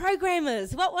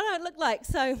 Programmers, what do it look like?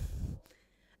 So,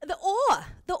 the ore.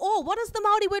 What is the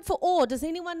Māori word for ore? Does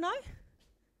anyone know?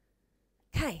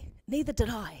 Okay, neither did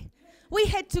I. We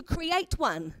had to create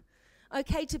one.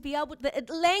 Okay, to be able, the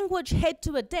language had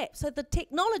to adapt. So the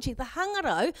technology, the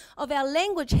hangaro of our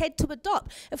language had to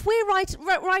adopt. If we're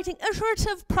writing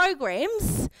iterative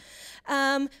programs,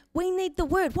 we need the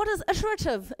word. What is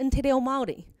iterative in Te Reo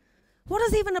Māori? What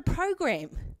is even a program?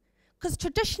 Because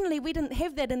traditionally we didn't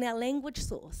have that in our language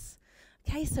source.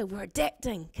 Okay, so we're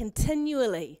adapting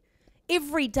continually,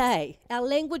 every day. Our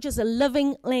language is a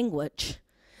living language.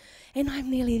 And I'm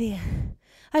nearly there.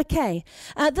 Okay,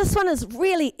 this one is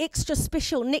really extra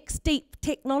special, next deep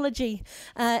technology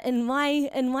in my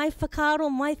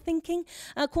whakaaro, my thinking.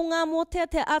 Ko ngā mōtea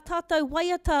te a tātou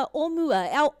waiata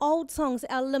omua, our old songs,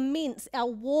 our laments, our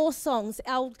war songs,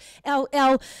 our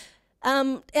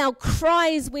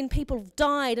cries when people have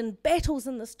died and battles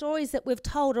and the stories that we've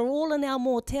told are all in our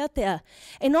mōteatea.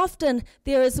 And often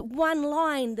there is one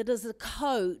line that is a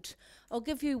code. I'll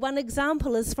give you one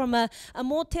example, is from a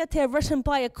mōteatea written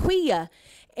by a kuia,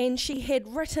 and she had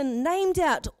named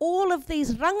out all of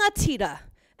these rangatira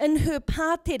in her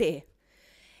pātere.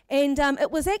 And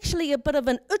it was actually a bit of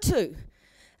an utu,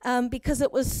 because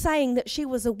it was saying that she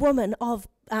was a woman of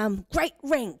great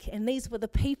rank, and these were the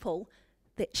people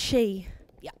that she,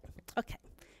 okay.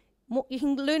 You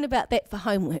can learn about that for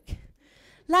homework.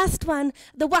 Last one,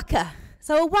 the waka.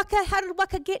 So a waka, how did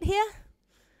waka get here?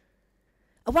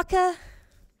 A waka,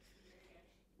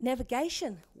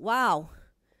 navigation. Wow.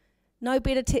 No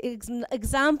better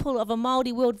example of a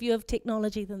Māori worldview of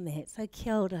technology than that. So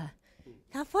kia ora.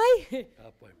 Ka whai?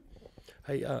 Ka pai.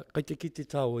 Hei, kai te kite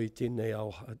tāo i tēnei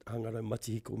au hangarau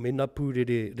matihiko. Me nā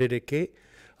pūrere rereke,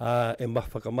 e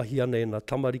whakamahi ana e nā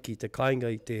tamariki te kāinga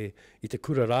i te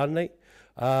kura rānei.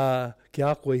 Ki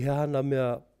a koe he hana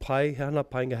mea pai, he hana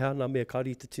painga, he hana mea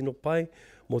kāri te tino pai,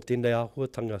 mō tēnei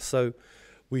āhuatanga. So,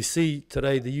 we see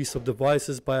today the use of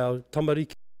devices by our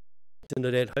tamariki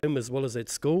at home as well as at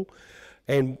school,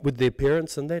 and with their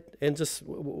parents and that. And just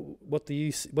what do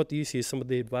you see as some of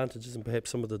the advantages and perhaps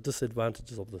some of the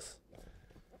disadvantages of this?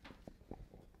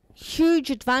 Huge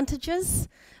advantages.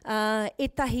 E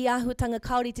tahi āhuatanga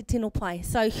kaori te tino pai.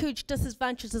 So huge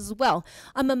disadvantages as well.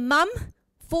 I'm a mum.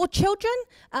 4 children.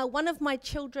 One of my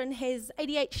children has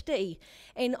ADHD,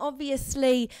 and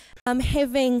obviously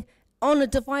having on a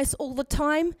device all the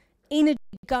time, energy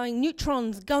going,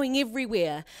 neutrons going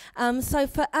everywhere. So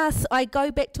for us, I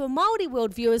go back to a Māori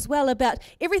worldview as well about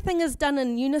everything is done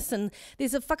in unison.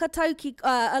 There's a whakatauki,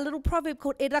 a little proverb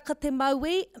called e raka te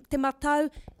maui, te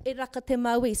matau, e raka te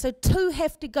maui. So 2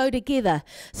 have to go together.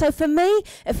 So for me,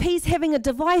 if he's having a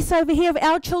device over here of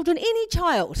our children, any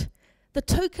child, the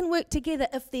 2 can work together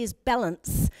if there's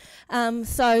balance.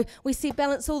 So we see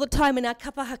balance all the time in our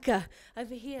kapahaka,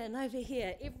 over here and over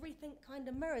here. Everything kind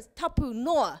of mirrors. Tapu,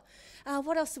 noa.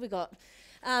 What else have we got?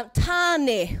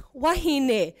 Tāne,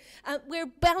 wahine. We're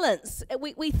balanced.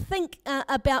 We think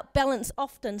about balance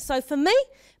often. So for me,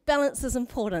 balance is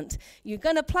important. You're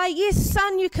going to play, yes,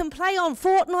 son, you can play on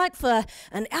Fortnite for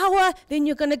an hour, then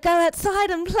you're going to go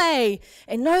outside and play,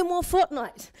 and no more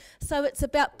Fortnite. So it's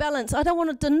about balance. I don't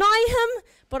want to deny him,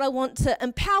 but I want to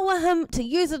empower him to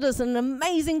use it as an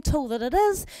amazing tool that it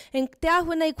is. And te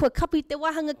ahu nei kua kapi te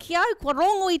wahanga ki au, kua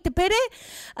rongo I te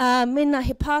pere, mena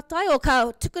he pātai, o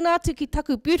ka tukunātu ki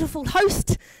taku beautiful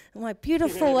host, my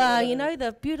beautiful,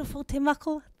 the beautiful te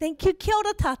mako. Thank you, kia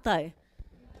ora tātou.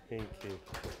 Thank you.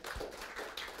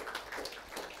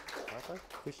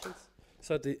 Questions?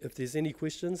 So if there's any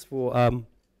questions for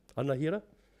Anahira,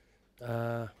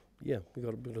 we've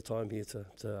got a bit of time here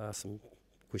to ask some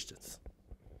questions.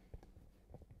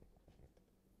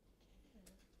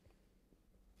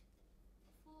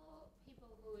 For people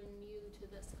who are new to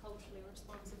this culturally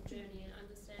responsive journey and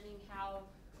understanding how,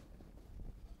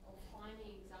 or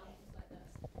finding examples like this,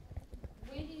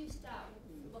 where do you start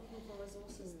looking for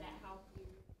resources that help you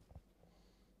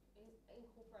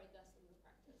incorporate this in your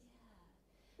practice?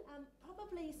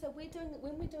 Probably, so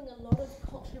when we're doing a lot of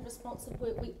culturally responsive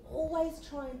work, we always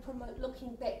try and promote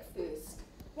looking back first.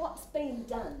 What's been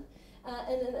done?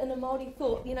 In a Māori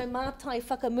thought, mātai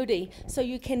whakamuri, so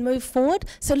you can move forward.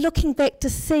 So looking back to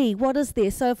see what is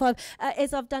there. So if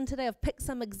as I've done today, I've picked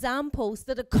some examples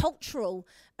that are cultural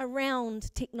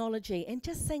around technology and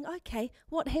just saying, okay,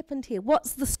 what happened here?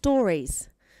 What's the stories?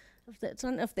 I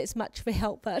don't know if that's much for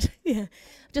help, but yeah.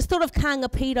 Just thought of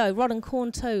kānga rotten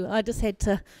corn too. I just had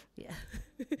to,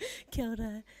 Kia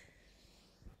ora.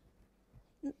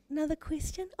 Another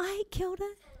question? Ai, kia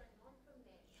ora.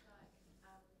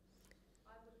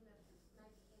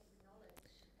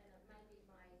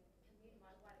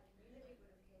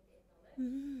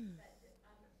 Mm.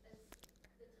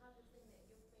 The type of thing that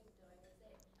you've been doing, is that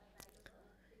available? Because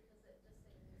it just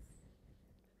seems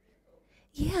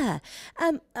Yeah,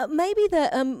 maybe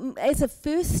as a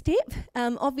first step,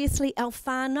 obviously our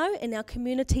whānau and our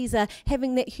communities are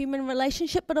having that human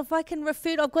relationship, but if I can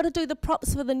refer, I've got to do the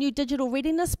props for the new digital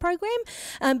readiness program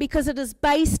because it is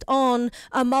based on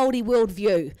a Māori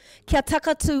worldview. Kia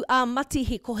takatu a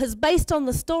matihiko is based on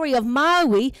the story of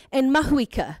Maui and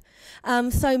Mahuika.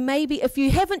 So maybe if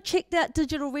you haven't checked out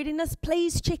Digital Readiness,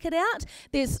 please check it out.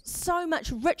 There's so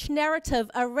much rich narrative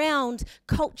around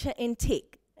culture and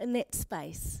tech in that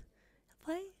space.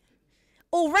 Okay?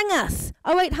 Or ring us,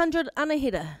 0800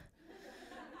 Anahera.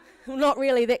 Well, not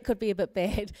really, that could be a bit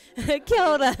bad. Kia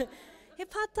ora. He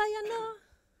pātai anō.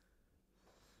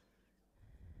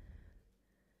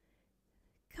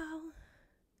 Kau.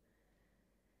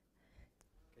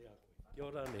 Kia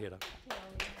ora, Nehera.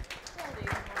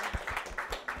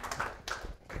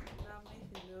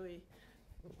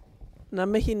 Ngā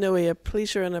mihi nui, a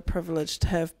pleasure and a privilege to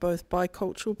have both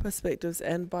bicultural perspectives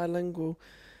and bilingual.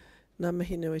 Ngā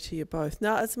mihi nui to you both.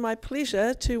 Now, it's my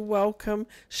pleasure to welcome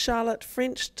Charlotte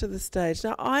French to the stage.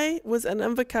 Now, I was in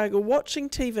Invercargill watching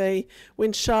TV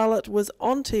when Charlotte was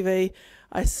on TV.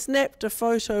 I snapped a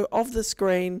photo of the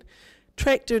screen,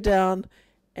 tracked her down,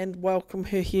 and welcome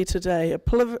her here today.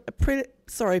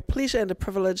 Pleasure and a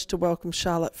privilege to welcome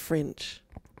Charlotte French.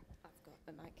 I've got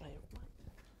the mic.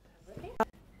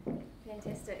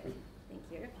 Fantastic. Thank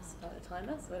you. Start the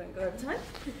timer so I don't go over time.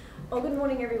 Oh, good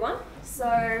morning, everyone. So,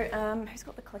 who's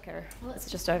got the clicker? Well, it's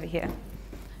just over here.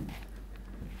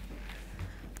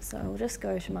 So I'll just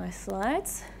go to my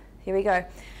slides. Here we go.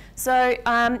 So,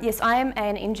 yes, I am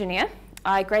an engineer.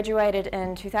 I graduated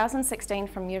in 2016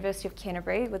 from University of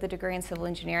Canterbury with a degree in civil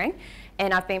engineering,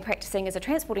 and I've been practicing as a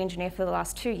transport engineer for the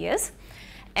last 2 years.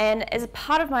 And as a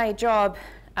part of my job,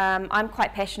 I'm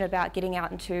quite passionate about getting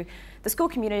out into the school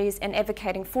communities and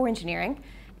advocating for engineering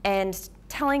and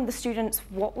telling the students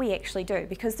what we actually do,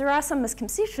 because there are some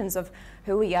misconceptions of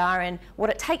who we are and what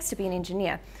it takes to be an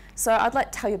engineer. So I'd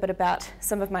like to tell you a bit about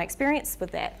some of my experience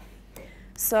with that.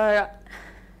 So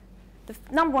the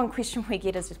number one question we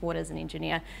get is just, what is an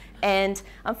engineer? And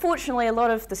unfortunately, a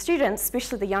lot of the students,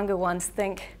 especially the younger ones,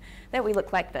 think that we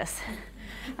look like this.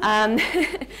 Now,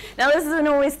 this isn't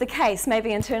always the case.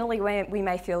 Maybe internally we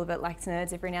may feel a bit like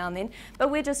nerds every now and then,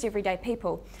 but we're just everyday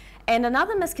people. And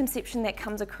another misconception that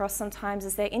comes across sometimes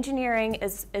is that engineering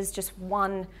is just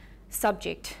one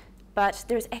subject, but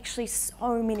there's actually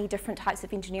so many different types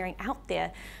of engineering out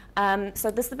there.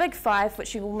 So there's the big five,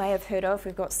 which you all may have heard of.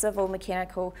 We've got civil,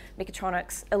 mechanical,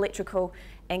 mechatronics, electrical,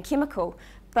 and chemical.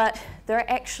 But there are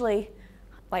actually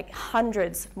like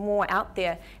hundreds more out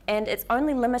there, and it's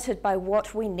only limited by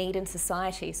what we need in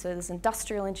society. So there's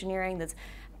industrial engineering, there's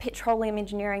petroleum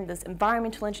engineering, there's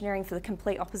environmental engineering for the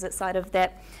complete opposite side of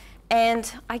that. And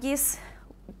I guess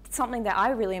something that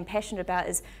I really am passionate about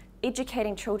is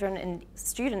educating children and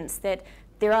students that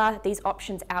there are these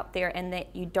options out there and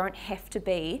that you don't have to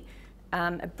be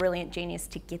a brilliant genius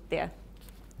to get there.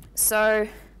 So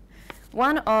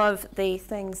one of the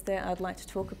things that I'd like to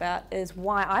talk about is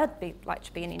why I'd like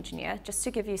to be an engineer, just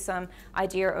to give you some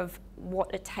idea of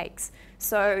what it takes.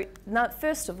 So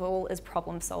first of all is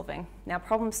problem solving. Now,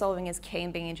 problem solving is key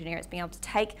in being an engineer. It's being able to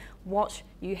take what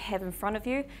you have in front of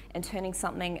you and turning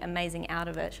something amazing out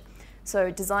of it.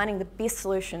 So designing the best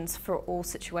solutions for all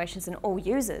situations and all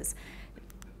users.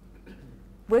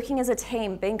 Working as a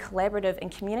team, being collaborative and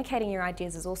communicating your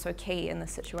ideas is also key in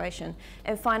this situation.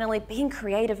 And finally, being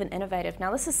creative and innovative.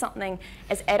 Now, this is something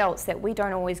as adults that we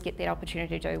don't always get that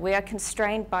opportunity to do. We are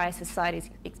constrained by society's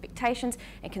expectations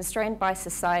and constrained by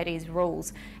society's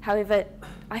rules. However,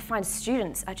 I find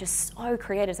students are just so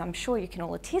creative, I'm sure you can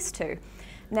all attest to.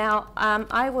 Now,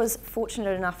 I was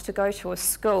fortunate enough to go to a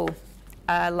school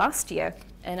last year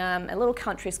in a little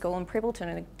country school in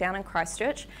Prebleton down in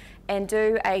Christchurch, and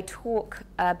do a talk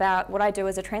about what I do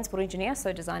as a transport engineer,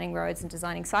 so designing roads and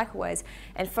designing cycleways,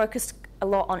 and focused a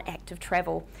lot on active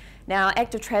travel. Now,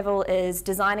 active travel is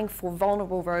designing for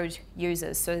vulnerable road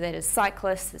users, so that is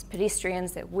cyclists, there's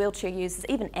pedestrians, there's wheelchair users,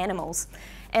 even animals.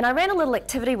 And I ran a little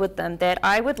activity with them that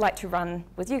I would like to run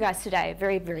with you guys today, a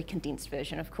very, very condensed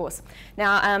version, of course.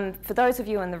 Now, for those of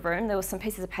you in the room, there were some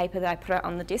pieces of paper that I put out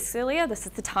on the desks earlier. This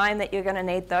is the time that you're going to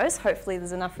need those. Hopefully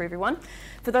there's enough for everyone.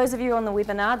 For those of you on the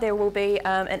webinar, there will be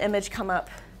an image come up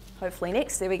hopefully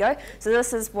next. There we go. So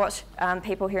this is what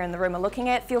people here in the room are looking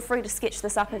at. Feel free to sketch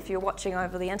this up if you're watching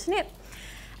over the internet.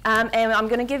 And I'm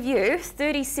going to give you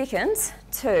 30 seconds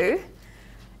to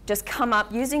just come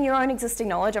up using your own existing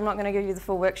knowledge. I'm not going to give you the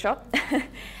full workshop.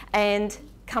 And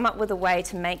come up with a way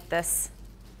to make this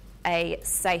a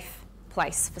safe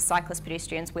place for cyclists,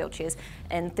 pedestrians, wheelchairs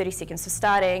in 30 seconds. So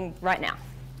starting right now.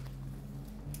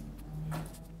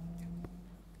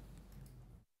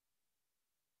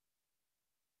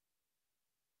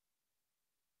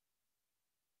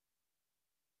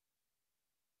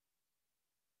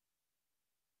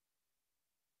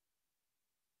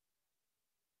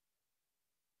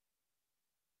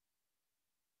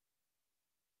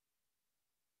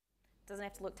 Doesn't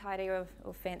have to look tidy or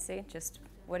fancy, just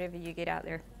whatever you get out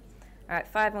there. All right,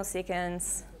 5 more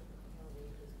seconds.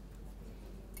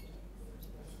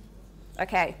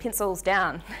 Okay, pencils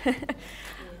down.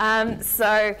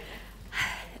 So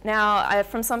now,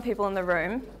 from some people in the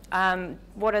room,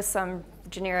 what are some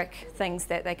generic things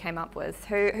that they came up with?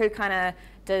 Who kind of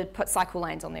did put cycle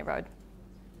lanes on their road?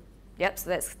 Yep, so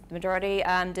that's the majority.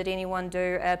 Did anyone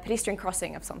do a pedestrian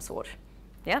crossing of some sort?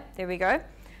 Yep, there we go.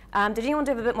 Did anyone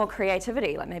do a bit more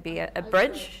creativity, like maybe a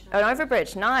bridge? An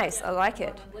overbridge, nice, I like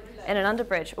it. And an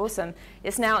underbridge, awesome.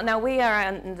 Yes, now we are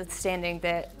understanding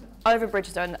that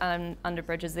overbridges and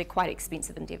underbridges, they're quite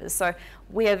expensive endeavours. So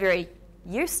we are very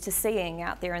used to seeing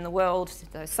out there in the world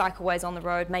those cycleways on the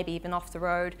road, maybe even off the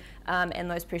road, and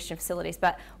those pedestrian facilities.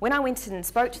 But when I went and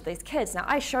spoke to these kids, now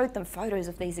I showed them photos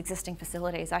of these existing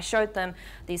facilities. I showed them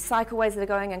these cycleways that are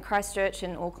going in Christchurch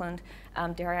and Auckland,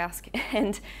 dare I ask,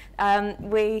 and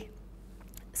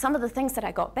some of the things that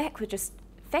I got back were just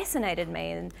fascinated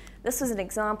me. And this was an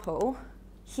example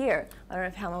here. I don't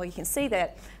know how well you can see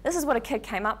that. This is what a kid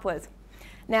came up with.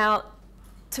 Now,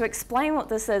 to explain what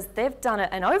this is, they've done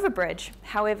an overbridge.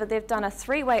 However, they've done a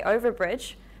 3-way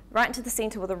overbridge right into the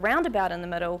centre with a roundabout in the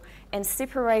middle and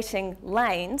separating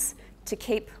lanes to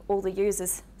keep all the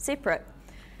users separate.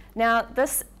 Now,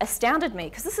 this astounded me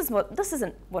because this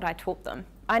isn't what I taught them.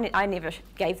 I never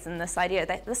gave them this idea.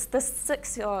 This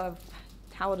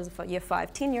how old is it for year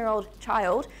 5, 10-year-old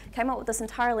child came up with this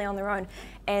entirely on their own.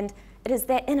 And it is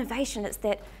that innovation, it's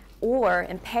that awe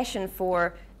and passion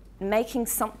for making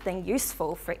something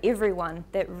useful for everyone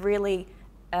that really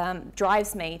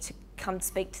drives me to come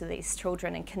speak to these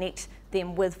children and connect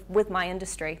them with my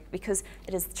industry, because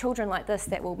it is children like this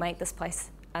that will make this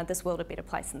place, this world a better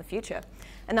place in the future.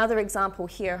 Another example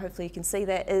here, hopefully you can see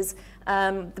that, is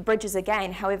the bridges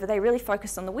again. However, they really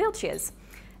focused on the wheelchairs.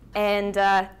 And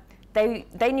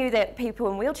they knew that people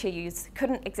in wheelchair use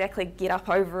couldn't exactly get up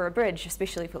over a bridge,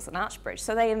 especially if it was an arch bridge.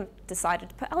 So they decided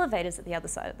to put elevators at the other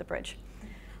side of the bridge.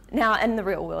 Now, in the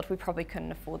real world, we probably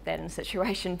couldn't afford that in a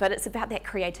situation, but it's about that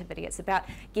creativity. It's about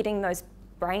getting those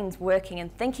brains working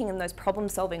and thinking in those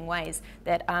problem-solving ways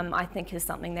that I think is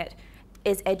something that,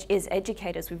 as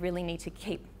educators, we really need to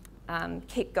keep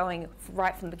going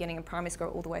right from the beginning of primary school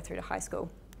all the way through to high school.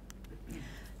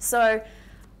 So,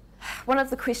 one of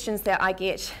the questions that I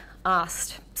get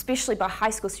asked, especially by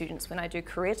high school students when I do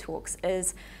career talks,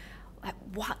 is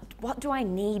what do I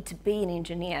need to be an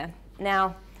engineer?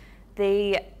 Now,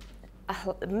 there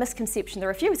are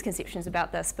a few misconceptions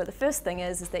about this, but the first thing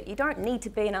is that you don't need to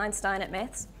be an Einstein at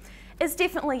maths. It's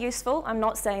definitely useful. I'm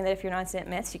not saying that if you're an Einstein at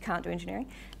maths you can't do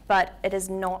engineering, but it is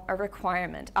not a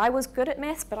requirement. I was good at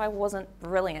maths, but I wasn't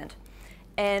brilliant.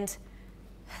 And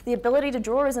the ability to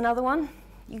draw is another one.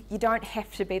 You don't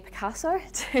have to be Picasso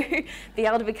to be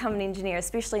able to become an engineer,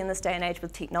 especially in this day and age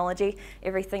with technology.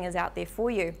 Everything is out there for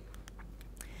you.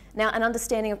 Now, an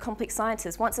understanding of complex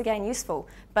sciences, once again, useful,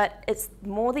 but it's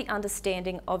more the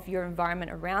understanding of your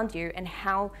environment around you and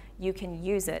how you can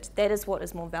use it. That is what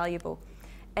is more valuable.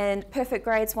 And perfect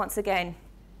grades, once again,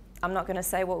 I'm not going to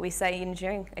say what we say in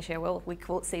engineering. Actually, I will. We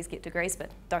call it C's get degrees,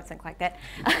 but don't think like that.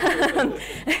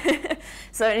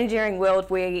 So in the engineering world,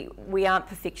 we aren't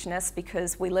perfectionists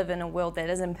because we live in a world that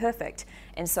is imperfect.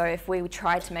 And so if we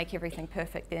try to make everything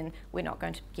perfect, then we're not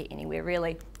going to get anywhere,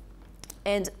 really.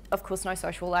 And of course, no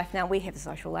social life. Now, we have a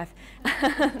social life.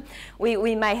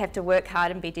 we may have to work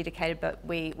hard and be dedicated, but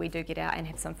we do get out and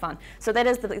have some fun. So that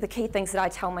is the key things that I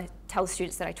tell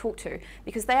students that I talk to,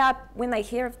 because they are, when they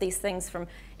hear of these things from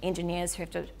engineers who have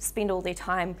to spend all their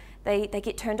time, they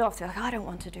get turned off. They're like, I don't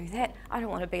want to do that. I don't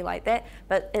want to be like that.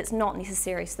 But it's not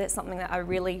necessary. So that's something that I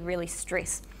really, really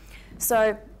stress.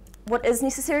 So what is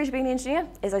necessary to be an engineer?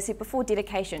 As I said before,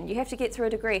 dedication. You have to get through a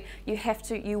degree.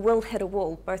 You will hit a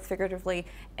wall, both figuratively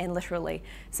and literally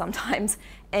sometimes,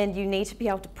 and you need to be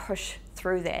able to push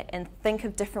through that and think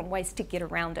of different ways to get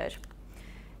around it.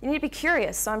 You need to be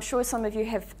curious. So I'm sure some of you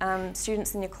have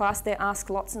students in your class that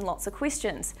ask lots and lots of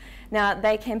questions. Now,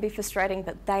 they can be frustrating,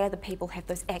 but they are the people who have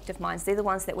those active minds. They're the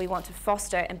ones that we want to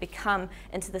foster and become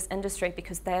into this industry,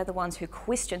 because they are the ones who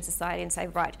question society and say,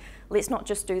 right, let's not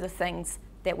just do the things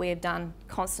that we have done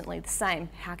constantly the same.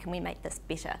 How can we make this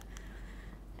better?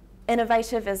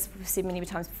 Innovative, as we've said many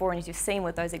times before, and as you've seen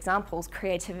with those examples,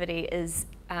 creativity is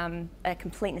a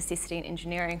complete necessity in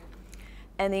engineering.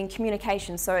 And then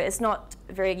communication, so it's not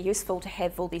very useful to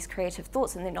have all these creative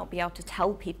thoughts and then not be able to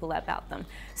tell people about them.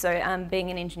 So being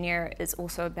an engineer is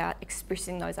also about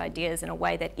expressing those ideas in a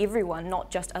way that everyone, not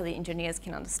just other engineers,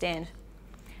 can understand.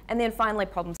 And then finally,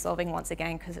 problem solving, once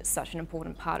again, because it's such an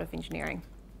important part of engineering.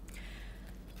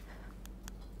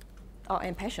 Oh,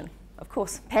 and passion. of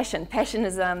course, passion. Passion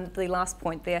is the last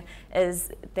point there,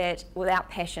 is that without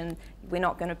passion, we're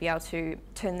not going to be able to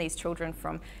turn these children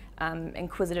from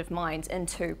inquisitive minds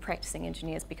into practicing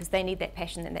engineers, because they need that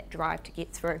passion and that drive to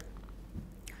get through.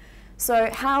 So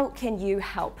how can you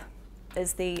help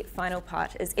is the final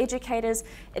part. As educators,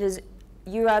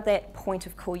 you are that point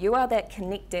of call. You are that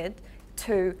connected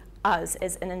to us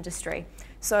as an industry.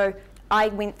 So I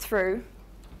went through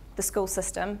the school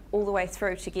system all the way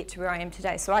through to get to where I am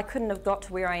today. So I couldn't have got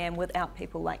to where I am without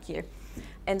people like you.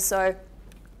 And so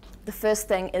the first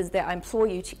thing is that I implore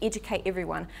you to educate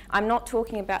everyone. I'm not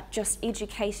talking about just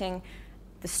educating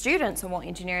the students on what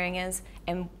engineering is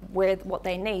and what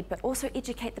they need, but also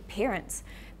educate the parents,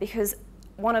 because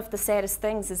one of the saddest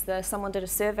things is that someone did a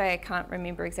survey, I can't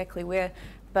remember exactly where,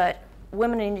 but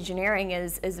women in engineering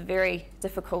is a very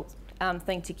difficult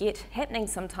thing to get happening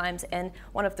sometimes, and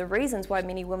one of the reasons why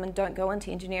many women don't go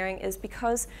into engineering is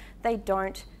because their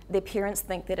parents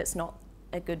think that it's not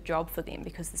a good job for them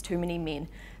because there's too many men.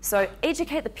 So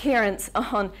educate the parents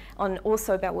on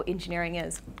also about what engineering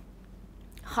is.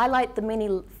 Highlight the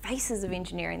many faces of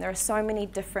engineering. There are so many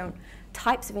different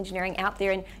types of engineering out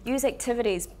there, and use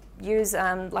activities. Use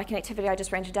like an activity I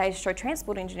just ran today to show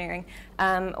transport engineering,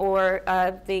 or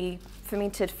the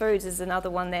fermented foods is another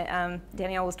one that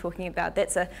Danielle was talking about.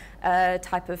 That's a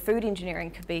type of food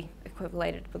engineering, could be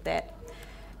equivalated with that.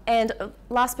 And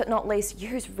last but not least,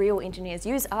 use real engineers,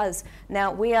 use us.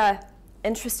 Now we are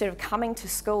interested in coming to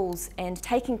schools and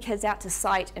taking kids out to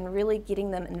site and really getting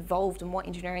them involved in what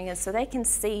engineering is, so they can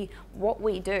see what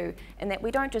we do and that we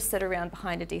don't just sit around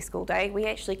behind a desk all day, we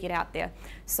actually get out there.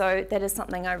 So that is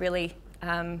something I really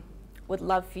would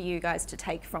love for you guys to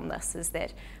take from this, is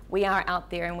that we are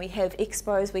out there and we have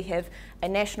expos, we have a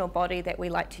national body that we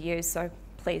like to use, so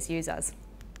please use us.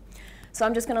 So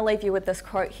I'm just going to leave you with this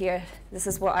quote here. This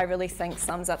is what I really think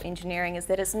sums up engineering, is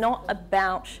that it's not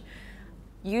about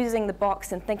using the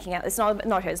box and thinking out. It's not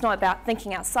about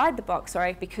thinking outside the box,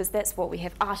 sorry, because that's what we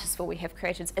have artists for, we have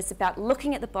creators. It's about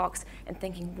looking at the box and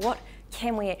thinking, what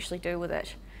can we actually do with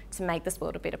it to make this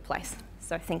world a better place?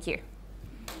 So thank you.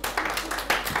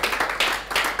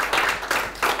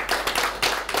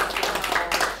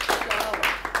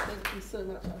 Thank you so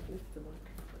much.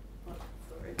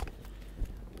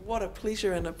 What a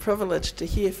pleasure and a privilege to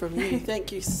hear from you.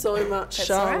 Thank you so much,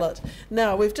 Charlotte. Right.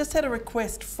 Now, we've just had a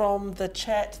request from the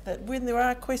chat that when there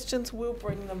are questions, we'll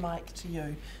bring the mic to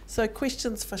you. So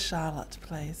questions for Charlotte,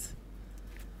 please.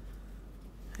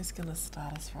 Who's going to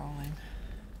start us rolling?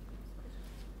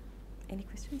 Any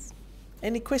questions?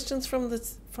 Any questions from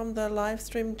the live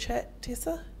stream chat,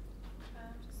 Tessa?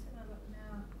 Just have a look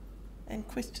now. And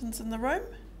questions in the room?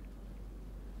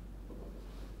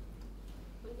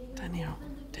 Danielle.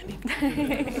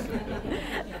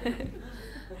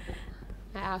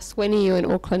 When are you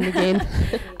in Auckland again?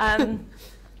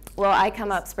 Well, I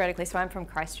come up sporadically, so I'm from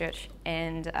Christchurch,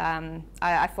 and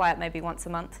I fly up maybe once a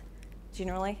month,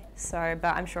 generally. So,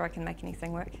 but I'm sure I can make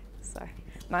anything work. So,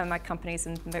 my company's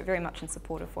very much in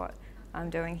support of what I'm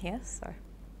doing here. So,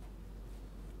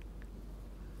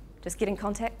 just get in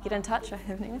contact, get in touch. I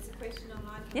have any. There's a question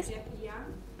online from Yes. Jackie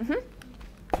Young. Mhm.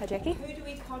 Hi, Jackie. Who do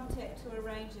we contact to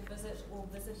arrange a visit or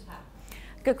visitor?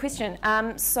 Good question.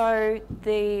 So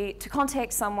to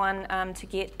contact someone to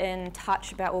get in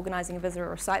touch about organising a visitor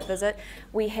or a site visit,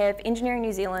 we have Engineering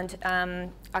New Zealand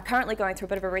are currently going through a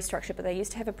bit of a restructure, but they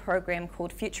used to have a program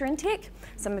called Future in Tech.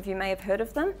 Some of you may have heard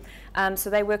of them. So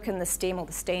they work in the STEM or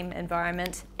the STEAM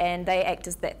environment, and they act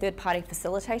as that third-party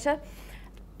facilitator.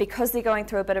 Because they're going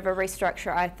through a bit of a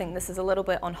restructure, I think this is a little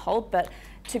bit on hold, but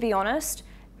to be honest,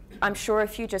 I'm sure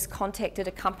if you just contacted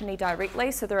a company directly,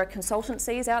 so there are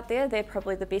consultancies out there, they're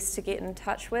probably the best to get in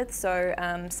touch with. So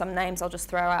some names I'll just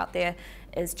throw out there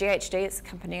is GHD, it's the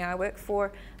company I work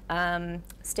for,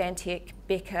 Stantec,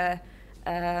 Becker,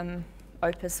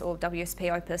 Opus or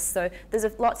WSP Opus. So there's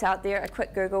lots out there, a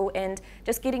quick Google, and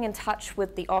just getting in touch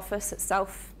with the office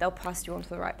itself, they'll pass you on to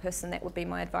the right person. That would be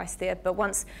my advice there. But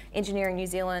once Engineering New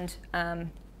Zealand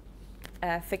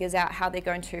figures out how they're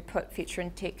going to put Future in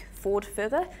Tech forward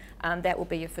further, that will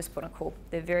be your first point of call.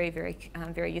 They're very, very,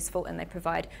 very useful, and they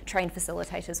provide trained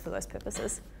facilitators for those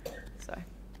purposes. So,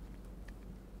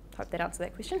 hope that answered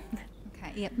that question.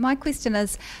 Okay, yeah. My question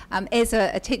is, as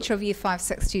a teacher of Year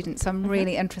 5-6 students, I'm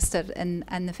really interested in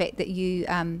the fact that you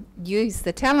use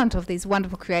the talent of these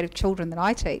wonderful creative children that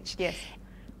I teach. Yes.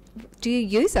 Do you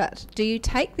use it? Do you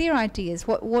take their ideas?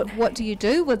 What do you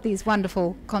do with these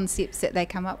wonderful concepts that they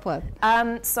come up with?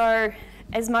 So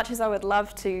as much as I would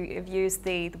love to have used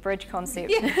the bridge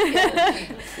concept,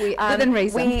 Within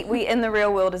reason. we in the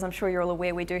real world, as I'm sure you're all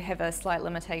aware, we do have a slight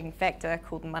limiting factor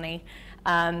called money.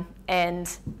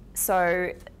 And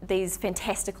so these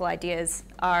fantastical ideas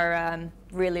are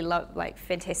really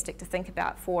fantastic to think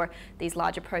about for these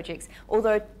larger projects.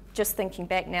 Although, just thinking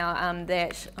back now,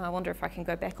 that I wonder if I can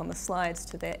go back on the slides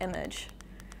to that image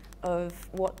of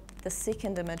what the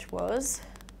second image was.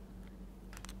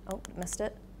 Oh, missed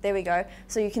it. There we go.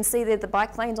 So you can see there the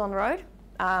bike lanes on road,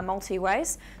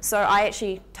 multi-ways. So I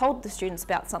actually told the students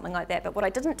about something like that, but what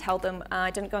I didn't tell them, I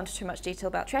didn't go into too much detail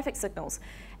about traffic signals.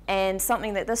 And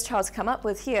something that this child's come up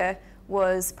with here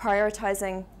was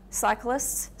prioritising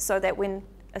cyclists so that when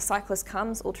a cyclist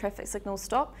comes, all traffic signals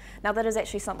stop. Now that is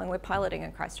actually something we're piloting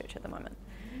in Christchurch at the moment.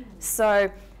 So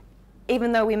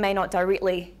even though we may not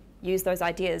directly use those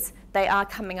ideas, they are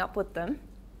coming up with them.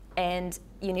 And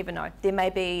you never know. There may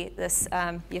be this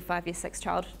year 5, year 6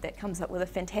 child that comes up with a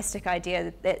fantastic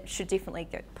idea that should definitely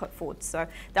get put forward. So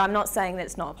I'm not saying that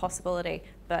it's not a possibility,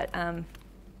 but yeah,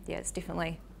 it's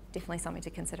definitely something to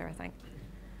consider, I think.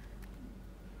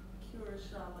 Kia ora,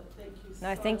 Charlotte. Thank you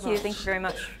No, so thank you. much. Thank you very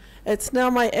much. It's now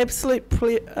my absolute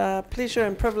pleasure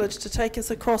and privilege to take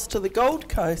us across to the Gold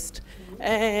Coast,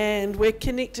 and we're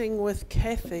connecting with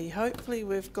Kathy. Hopefully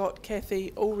we've got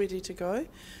Kathy all ready to go.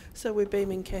 So we're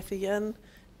beaming Kathy in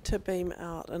to beam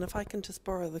out. And if I can just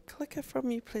borrow the clicker from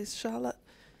you, please, Charlotte.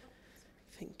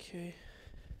 Thank you.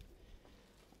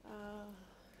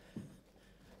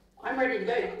 I'm ready to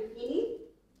go. Can you hear me?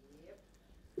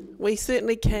 We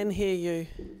certainly can hear you.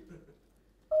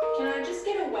 Can I just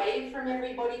get a wave from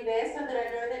everybody there so that I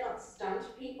know they're not stunned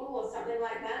people or something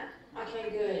like that? Okay,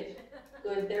 good.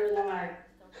 Good, they're alive.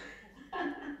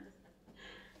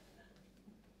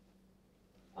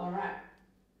 All right.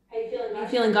 How you feeling, guys? How you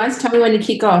feeling, guys? Tell me when to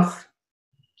kick off.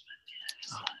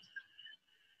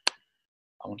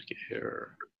 I want to get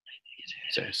her.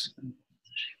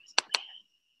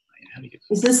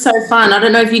 This is so fun. I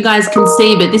don't know if you guys can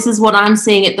see, but this is what I'm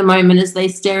seeing at the moment as they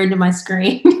stare into my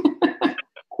screen.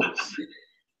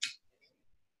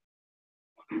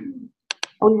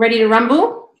 Are we ready to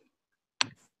rumble?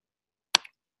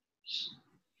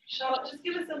 Charlotte, just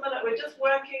give us a minute. We're just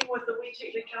working with the wee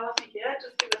technicality here.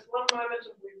 Just give us one moment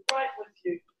and we're right with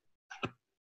you.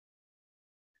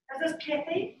 Is this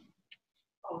Kathy?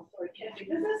 Oh, sorry, Kathy.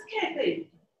 This is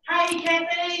Kathy. Hey,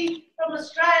 Kathy from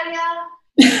Australia.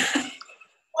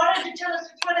 Why don't you tell us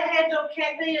your Twitter handle,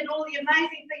 Kathy, and all the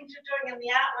amazing things you're doing in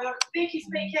the art world? Becky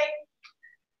speaking.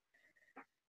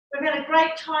 We've had a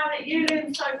great time at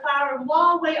ULEarn so far, and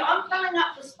while I'm filling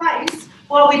up the space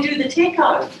while we do the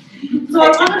techo. So I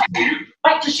wanted to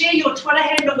like to share your Twitter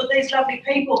handle with these lovely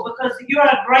people because you're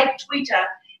a great tweeter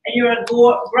and you're a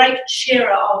great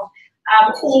sharer of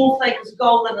all things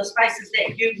gold in the spaces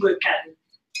that you work in.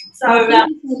 So thank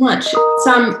you so much.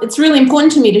 It's really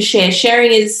important to me to share.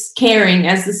 Sharing is caring,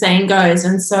 as the saying goes,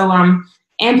 and so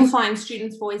amplifying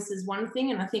students' voice is one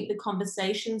thing, and I think the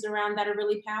conversations around that are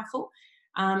really powerful.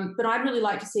 But I'd really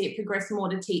like to see it progress more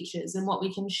to teachers and what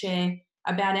we can share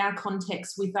about our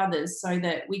context with others so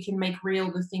that we can make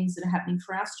real the things that are happening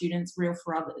for our students real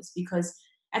for others. Because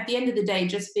at the end of the day,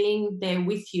 just being there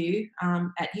with you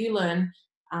at ULearn,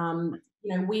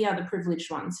 you know, we are the privileged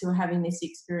ones who are having this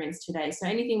experience today. So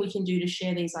anything we can do to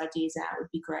share these ideas out would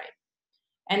be great.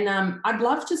 And I'd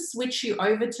love to switch you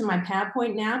over to my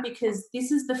PowerPoint now because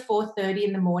this is the 4:30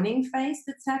 in the morning phase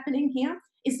that's happening here.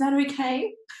 Is that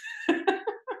okay? Can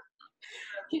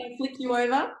I flick you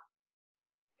over?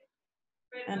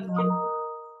 And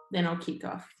then I'll kick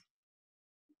off.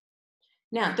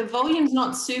 Now, the volume's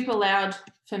not super loud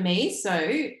for me,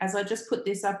 so as I just put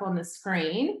this up on the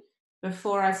screen,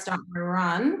 before I start my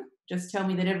run, just tell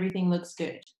me that everything looks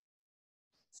good.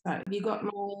 So, have you got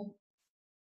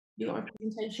my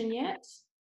presentation yet?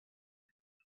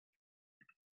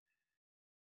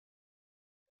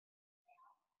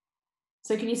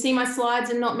 So can you see my slides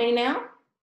and not me now?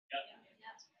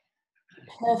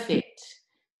 Perfect.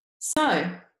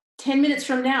 So 10 minutes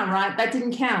from now, right? That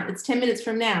didn't count. It's 10 minutes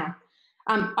from now.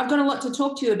 I've got a lot to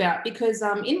talk to you about because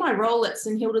in my role at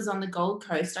St Hilda's on the Gold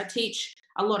Coast, I teach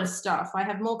a lot of stuff. I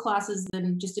have more classes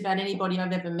than just about anybody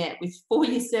I've ever met with 4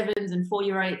 year 7s and 4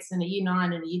 year 8s and a year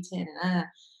 9 and a year 10.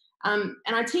 And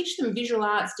I teach them visual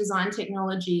arts, design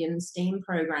technology and STEAM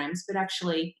programs, but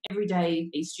actually every day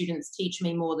these students teach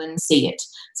me more than see it.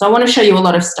 So I want to show you a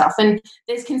lot of stuff. And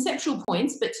there's conceptual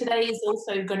points, but today is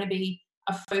also going to be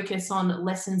a focus on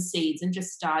lesson seeds and just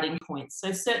starting points.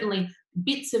 So certainly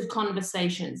bits of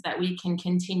conversations that we can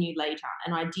continue later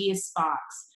and idea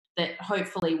sparks that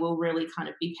hopefully will really kind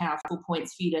of be powerful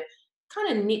points for you to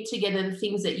kind of knit together the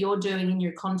things that you're doing in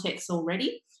your context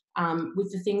already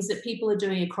with the things that people are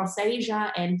doing across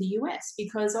Asia and the US,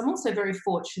 because I'm also very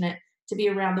fortunate to be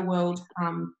around the world,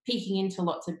 peeking into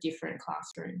lots of different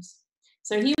classrooms.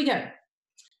 So here we go,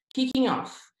 kicking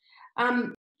off.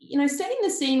 You know, setting the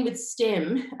scene with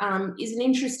STEM is an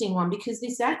interesting one, because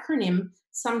this acronym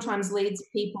sometimes leads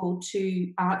people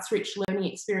to arts-rich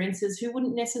learning experiences who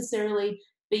wouldn't necessarily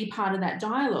be part of that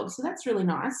dialogue. So that's really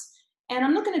nice. And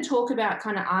I'm not going to talk about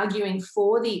kind of arguing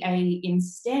for the A in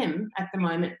STEM at the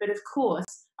moment, but of course,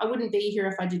 I wouldn't be here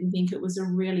if I didn't think it was a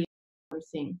really important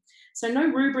thing. So no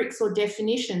rubrics or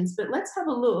definitions, but let's have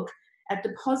a look at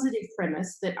the positive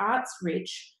premise that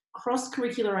arts-rich,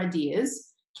 cross-curricular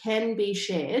ideas can be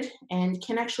shared and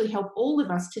can actually help all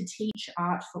of us to teach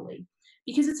artfully.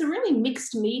 Because it's a really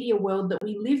mixed media world that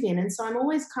we live in, and so I'm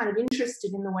always kind of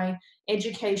interested in the way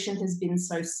education has been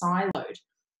so siloed.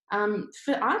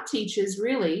 For art teachers,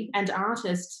 really, and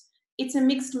artists, it's a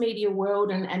mixed media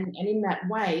world, and in that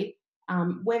way,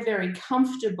 we're very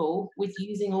comfortable with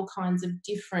using all kinds of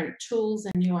different tools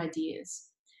and new ideas.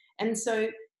 And so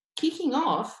kicking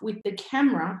off with the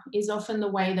camera is often the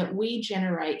way that we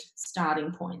generate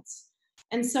starting points.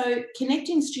 And so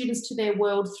connecting students to their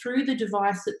world through the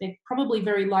device that they're probably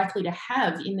very likely to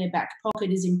have in their back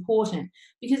pocket is important,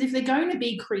 because if they're going to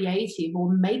be creative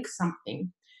or make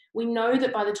something, we know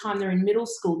that by the time they're in middle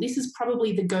school, this is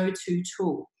probably the go-to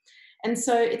tool. And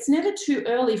so it's never too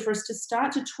early for us to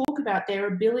start to talk about their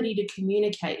ability to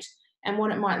communicate and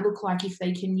what it might look like if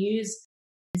they can use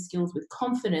skills with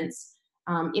confidence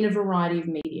in a variety of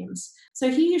mediums. So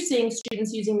here you're seeing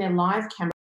students using their live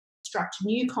camera to construct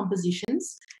new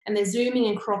compositions, and they're zooming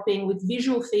and cropping with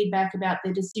visual feedback about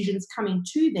their decisions coming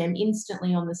to them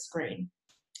instantly on the screen.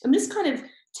 And this kind of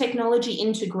technology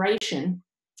integration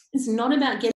is not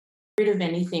about getting rid of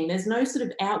anything. There's no sort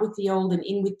of out with the old and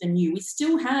in with the new. We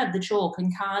still have the chalk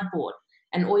and cardboard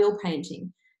and oil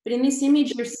painting. But in this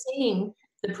image, you're seeing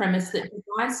the premise that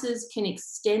devices can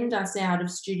extend us out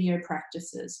of studio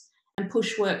practices and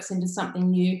push works into something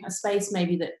new, a space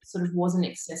maybe that sort of wasn't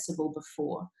accessible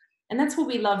before. And that's what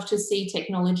we love to see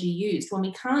technology used. When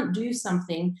we can't do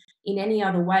something in any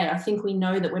other way, I think we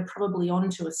know that we're probably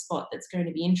onto a spot that's going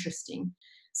to be interesting.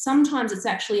 Sometimes it's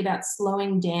actually about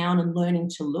slowing down and learning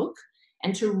to look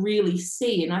and to really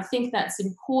see. And I think that's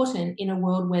important in a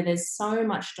world where there's so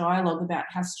much dialogue about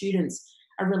how students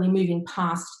are really moving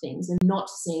past things and not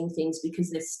seeing things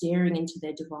because they're staring into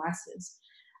their devices.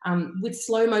 With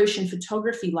slow motion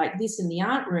photography like this in the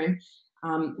art room,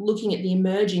 looking at the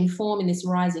emerging form in this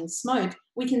rising smoke,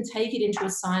 we can take it into a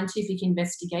scientific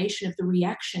investigation of the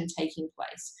reaction taking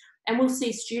place. And we'll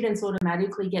see students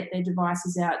automatically get their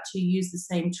devices out to use the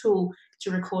same tool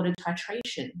to record a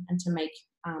titration and to make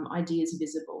ideas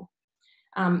visible.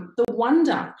 The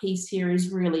wonder piece here is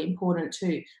really important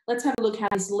too. Let's have a look how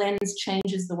this lens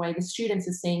changes the way the students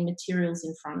are seeing materials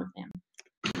in front of them.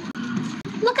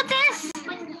 Look at this!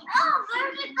 Oh,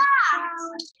 where did that?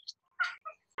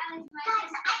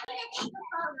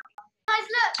 Guys,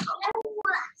 look!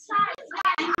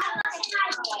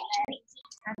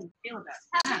 How do you feel about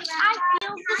it? I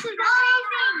feel this is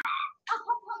amazing! I'll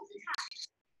pop on to that.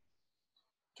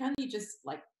 Can't you just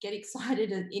like get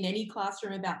excited in any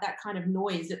classroom about that kind of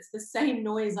noise? It's the same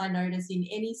noise I notice in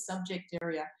any subject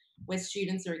area where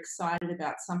students are excited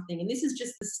about something. And this is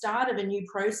just the start of a new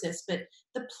process, but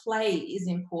the play is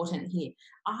important here.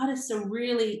 Artists are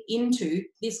really into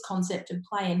this concept of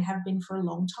play and have been for a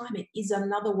long time. It is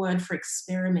another word for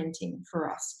experimenting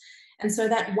for us. And so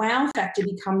that wow factor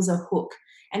becomes a hook.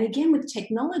 And again, with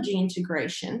technology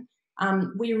integration,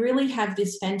 we really have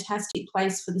this fantastic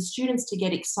place for the students to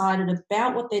get excited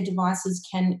about what their devices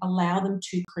can allow them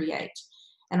to create.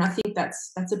 And I think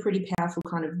that's a pretty powerful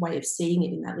kind of way of seeing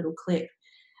it in that little clip.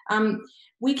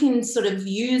 We can sort of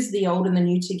use the old and the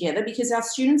new together because our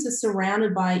students are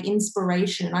surrounded by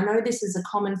inspiration. And I know this is a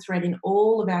common thread in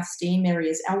all of our STEAM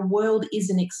areas. Our world is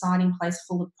an exciting place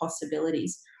full of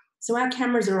possibilities. So our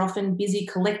cameras are often busy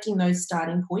collecting those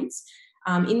starting points.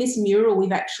 In this mural,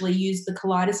 we've actually used the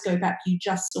Kaleidoscope app you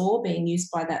just saw being used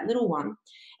by that little one.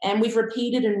 And we've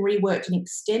repeated and reworked and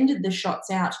extended the shots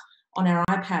out on our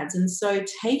iPads. And so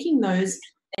taking those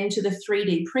into the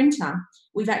 3D printer,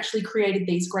 we've actually created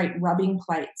these great rubbing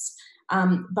plates.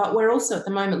 But we're also at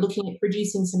the moment looking at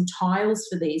producing some tiles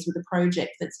for these with a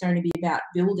project that's going to be about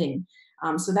building.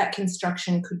 So that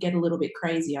construction could get a little bit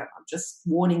crazy. I'm just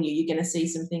warning you, you're going to see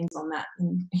some things on that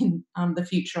in the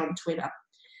future on Twitter.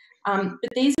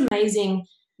 But these amazing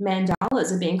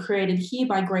mandalas are being created here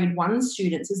by grade 1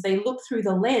 students. As they look through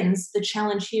the lens, the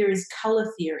challenge here is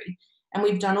colour theory. And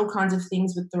we've done all kinds of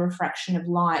things with the refraction of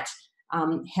light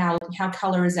how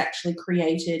colour is actually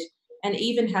created, and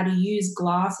even how to use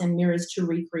glass and mirrors to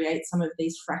recreate some of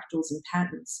these fractals and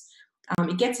patterns.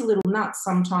 It gets a little nuts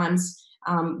sometimes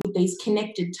with these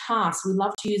connected tasks. We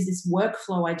love to use this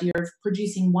workflow idea of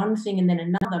producing one thing and then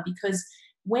another, because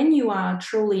when you are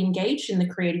truly engaged in the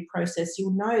creative process,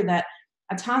 you'll know that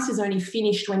a task is only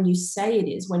finished when you say it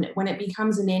is, when it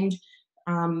becomes an end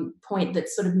point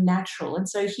that's sort of natural. And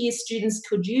so here students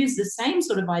could use the same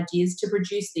sort of ideas to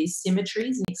produce these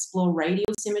symmetries and explore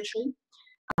radial symmetry.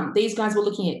 These guys were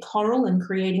looking at coral and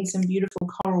creating some beautiful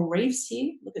coral reefs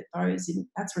here. Look at those.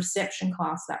 That's reception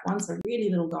class, that one, so really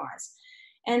little guys.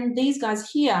 And these guys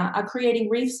here are creating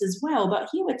reefs as well, but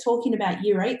here we're talking about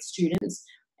Year 8 students,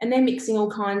 and they're mixing all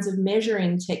kinds of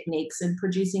measuring techniques and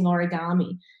producing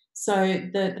origami. So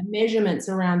the measurements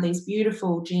around these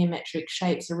beautiful geometric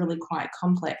shapes are really quite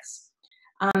complex.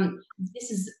 This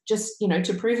is just,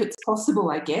 to prove it's possible,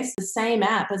 I guess, the same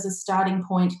app as a starting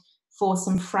point for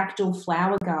some fractal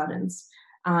flower gardens,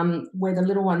 where the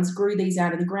little ones grew these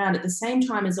out of the ground at the same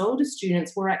time as older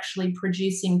students were actually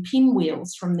producing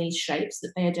pinwheels from these shapes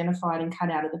that they identified and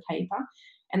cut out of the paper.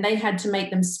 And they had to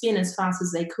make them spin as fast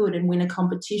as they could and win a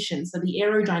competition. So the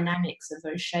aerodynamics of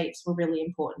those shapes were really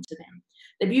important to them.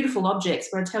 They're beautiful objects,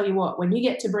 but I tell you what, when you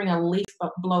get to bring a leaf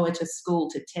blower to school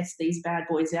to test these bad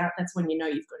boys out, that's when you know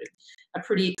you've got a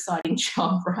pretty exciting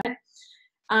job, right?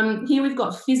 Here we've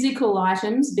got physical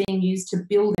items being used to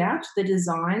build out the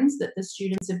designs that the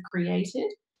students have created.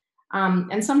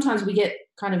 And sometimes we get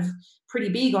kind of pretty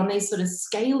big on these sort of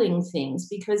scaling things,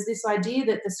 because this idea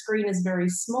that the screen is very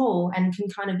small and can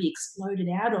kind of be exploded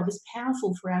out of is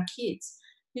powerful for our kids,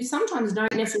 who sometimes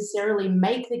don't necessarily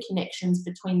make the connections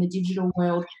between the digital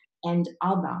world and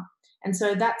other. And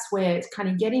so that's where it's kind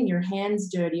of getting your hands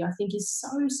dirty, I think, is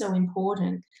so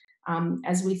important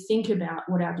as we think about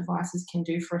what our devices can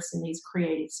do for us in these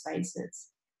creative spaces.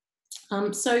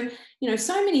 So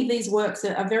many of these works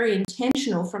are very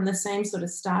intentional from the same sort of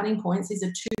starting points. These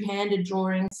are two-handed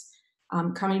drawings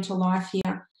coming to life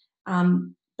here.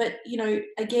 But,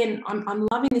 again, I'm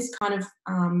loving this kind of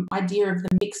idea of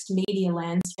the mixed media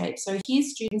landscape. So here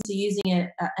students are using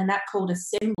an app called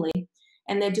Assembly,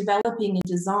 and they're developing a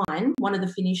design. One of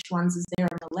the finished ones is there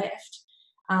on the left.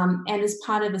 And as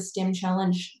part of a STEM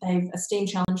challenge, they've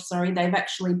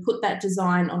actually put that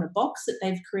design on a box that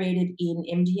they've created in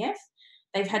MDF.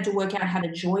 They've had to work out how to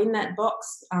join that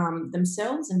box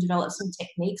themselves and develop some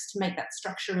techniques to make that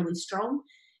structure really strong.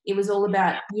 It was all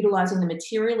about utilising the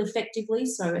material effectively,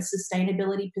 so a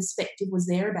sustainability perspective was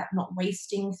there about not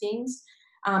wasting things.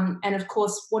 And of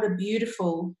course, what a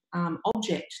beautiful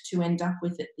object to end up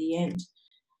with at the end.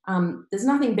 There's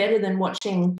nothing better than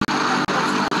watching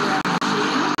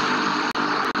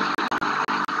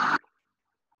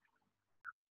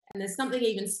and there's something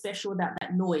even special about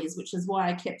that noise, which is why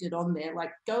I kept it on there.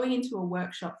 Like, going into a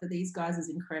workshop for these guys is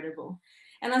incredible.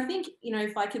 And I think,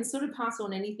 if I can sort of pass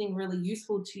on anything really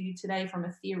useful to you today from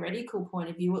a theoretical point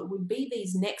of view, it would be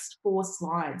these next 4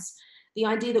 slides. The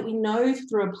idea that we know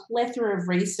through a plethora of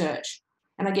research,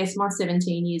 and I guess my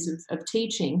 17 years of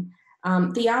teaching,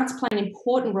 the arts play an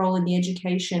important role in the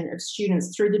education of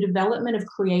students through the development of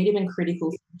creative and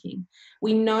critical thinking.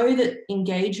 We know that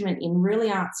engagement in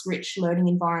really arts-rich learning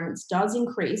environments does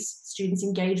increase students'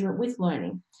 engagement with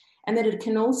learning, and that it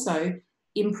can also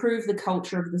improve the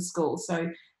culture of the school. So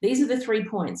these are the 3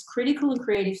 points: critical and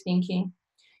creative thinking,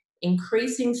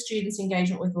 increasing students'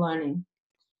 engagement with learning,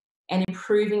 and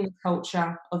improving the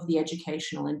culture of the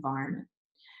educational environment.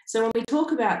 So when we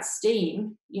talk about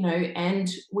STEAM, and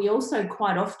we also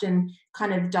quite often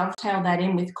kind of dovetail that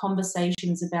in with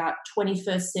conversations about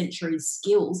 21st century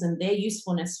skills and their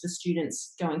usefulness for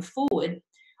students going forward,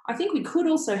 I think we could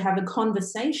also have a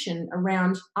conversation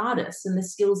around artists and the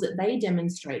skills that they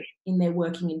demonstrate in their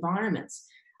working environments.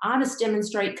 Artists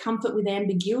demonstrate comfort with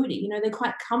ambiguity. They're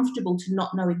quite comfortable to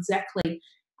not know exactly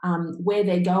where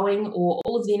they're going or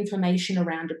all of the information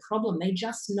around a problem. They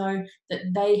just know that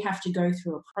they have to go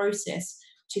through a process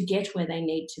to get where they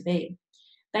need to be.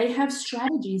 They have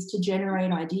strategies to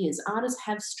generate ideas. Artists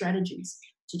have strategies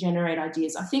to generate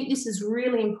ideas. I think this is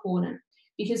really important,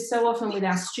 because so often with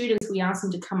our students, we ask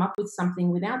them to come up with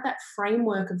something without that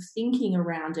framework of thinking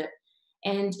around it.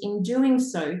 And in doing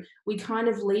so, we kind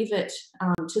of leave it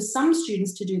to some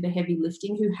students to do the heavy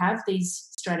lifting who have these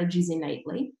strategies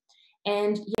innately.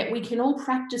 And yet we can all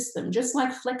practice them, just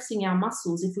like flexing our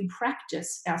muscles. If we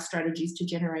practice our strategies to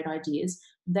generate ideas,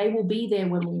 they will be there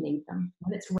when we need them,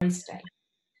 when it's race day.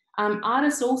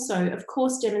 Artists also, of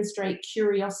course, demonstrate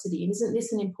curiosity. And isn't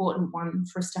this an important one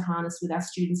for us to harness with our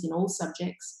students in all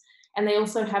subjects? And they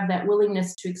also have that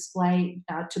willingness to play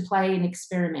and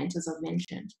experiment, as I've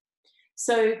mentioned.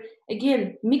 So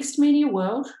again, mixed media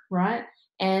world, right?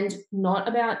 And not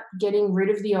about getting rid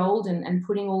of the old and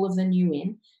putting all of the new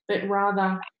in, but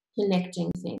rather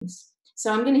connecting things.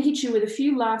 So I'm going to hit you with a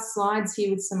few last slides here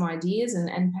with some ideas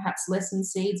and perhaps lesson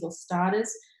seeds or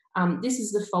starters. This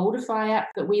is the Foldify app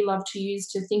that we love to use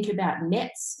to think about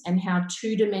nets and how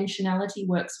two-dimensionality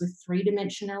works with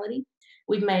three-dimensionality.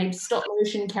 We've made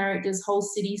stop-motion characters, whole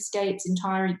cityscapes,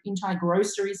 entire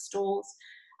grocery stores,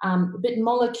 but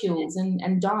molecules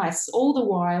and dice, all the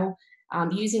while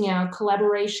using our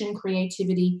collaboration,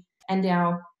 creativity, and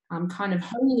our kind of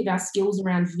honing of our skills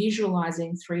around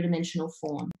visualizing three-dimensional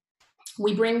form.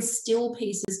 We bring still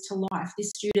pieces to life.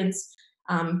 This student's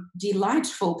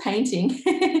delightful painting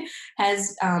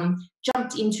has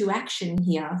jumped into action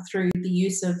here through the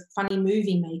use of Funny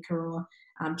Movie Maker or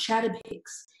Chatterpix.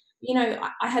 You know,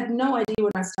 I had no idea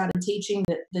when I started teaching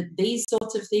that these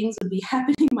sorts of things would be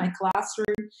happening in my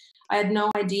classroom. I had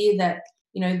no idea that,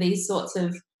 you know, these sorts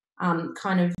of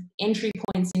kind of entry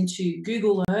points into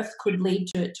Google Earth could lead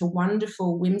to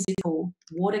wonderful, whimsical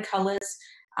watercolors.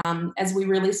 As we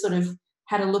really sort of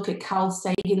had a look at Carl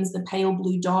Sagan's The Pale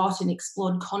Blue Dot and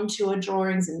explored contour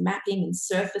drawings and mapping and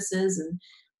surfaces and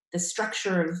the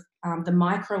structure of the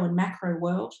micro and macro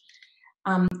world.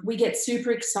 We get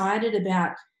super excited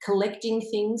about collecting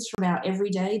things from our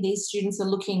everyday. These students are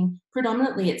looking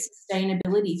predominantly at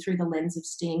sustainability through the lens of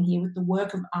STEAM here with the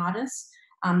work of artists,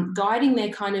 guiding their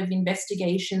kind of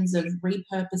investigations of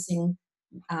repurposing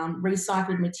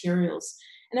recycled materials.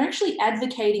 And they're actually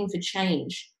advocating for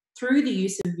change through the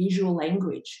use of visual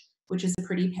language, which is a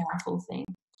pretty powerful thing.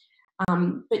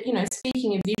 But, you know,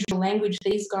 speaking of visual language,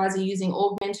 these guys are using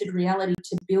augmented reality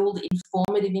to build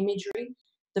informative imagery.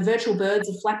 The virtual birds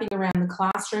are flapping around the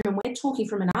classroom, and we're talking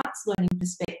from an arts learning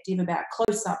perspective about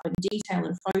close-up and detail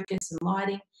and focus and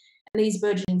lighting. And these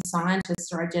burgeoning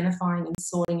scientists are identifying and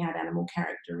sorting out animal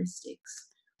characteristics.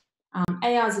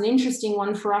 AR is an interesting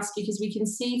one for us because we can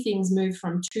see things move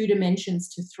from 2 dimensions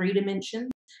to 3 dimensions,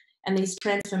 and these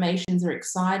transformations are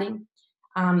exciting.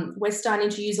 We're starting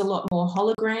to use a lot more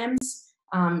holograms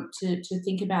to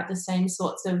think about the same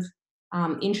sorts of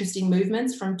interesting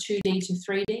movements from 2D to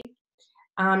 3D.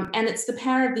 And it's the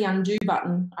power of the undo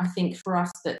button, I think, for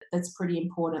us that's pretty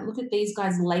important. Look at these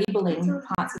guys labeling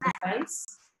parts of the face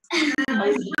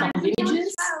over the top of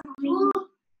images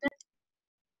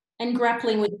and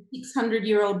grappling with a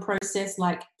 600-year-old process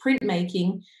like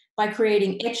printmaking by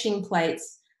creating etching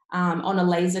plates on a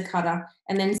laser cutter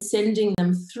and then sending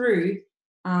them through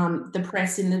the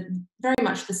press in very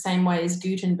much the same way as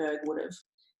Gutenberg would have.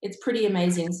 It's pretty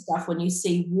amazing stuff when you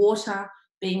see water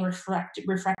being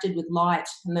refracted with light,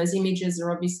 and those images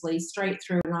are obviously straight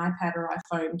through an iPad or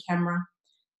iPhone camera,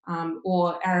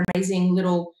 or our amazing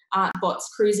little art bots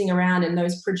cruising around and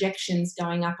those projections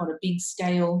going up on a big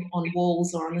scale on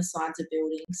walls or on the sides of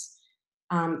buildings.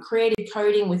 Creative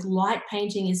coding with light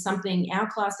painting is something our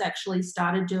class actually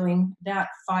started doing about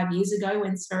 5 years ago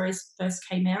when Spheros first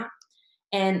came out.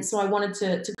 And so I wanted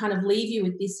to kind of leave you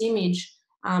with this image,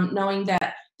 knowing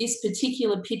that this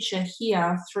particular picture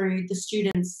here through the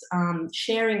students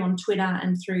sharing on Twitter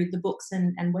and through the books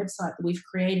and website that we've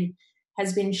created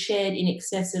has been shared in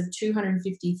excess of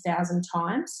 250,000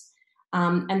 times.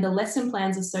 And the lesson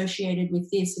plans associated with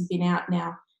this have been out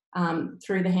now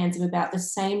through the hands of about the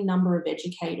same number of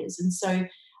educators. And so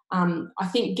I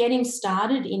think getting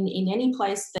started in any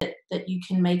place that you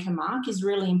can make a mark is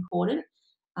really important,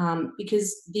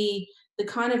 because the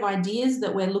kind of ideas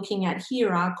that we're looking at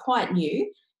here are quite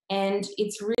new. And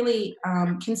it's really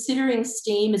considering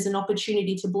STEAM as an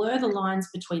opportunity to blur the lines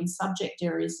between subject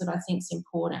areas that I think is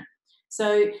important.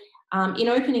 So in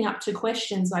opening up to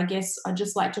questions, I guess I'd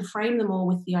just like to frame them all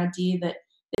with the idea that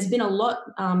there's been a lot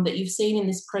that you've seen in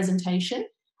this presentation.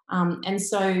 And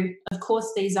so, of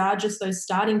course, these are just those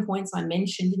starting points I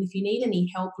mentioned. And if you need any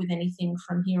help with anything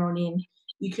from here on in,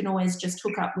 you can always just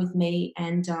hook up with me,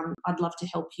 and I'd love to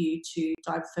help you to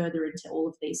dive further into all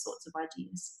of these sorts of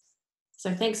ideas.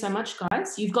 So thanks so much,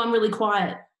 guys. You've gone really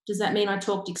quiet. Does that mean I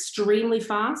talked extremely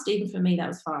fast? Even for me, that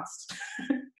was fast.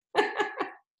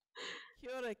 Kia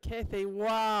ora, Kathy.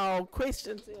 Wow.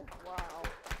 Questions there. Wow.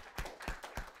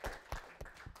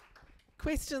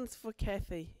 Questions for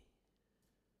Kathy.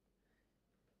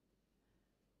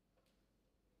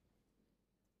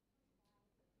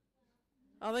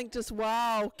 I think just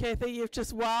wow, Kathy, you've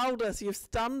just wowed us. You've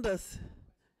stunned us.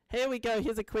 Here we go.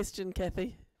 Here's a question,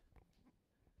 Kathy.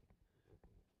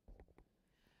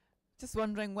 Just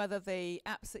wondering whether the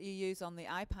apps that you use on the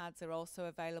iPads are also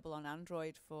available on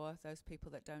Android for those people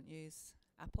that don't use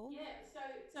Apple? Yeah,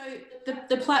 so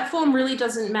the platform really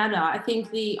doesn't matter. I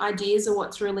think the ideas are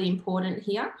what's really important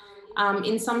here.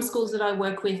 In some schools that I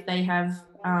work with, they have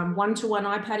one-to-one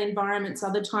iPad environments.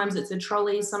 Other times it's a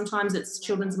trolley. Sometimes it's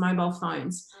children's mobile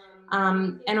phones.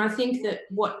 And I think that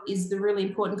what is the really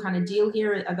important kind of deal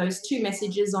here are those two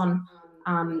messages on,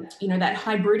 you know, that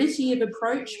hybridity of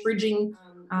approach, bridging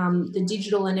the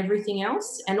digital and everything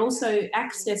else, and also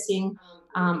accessing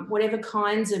whatever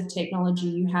kinds of technology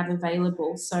you have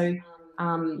available. So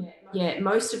yeah,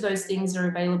 most of those things are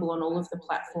available on all of the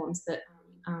platforms that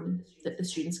that the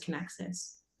students can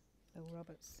access. Bill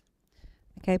Roberts.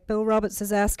 Okay, Bill Roberts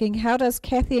is asking, how does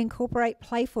Kathy incorporate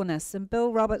playfulness? And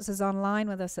Bill Roberts is online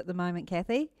with us at the moment,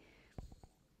 Kathy.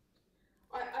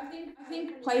 I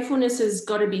think playfulness has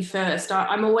got to be first.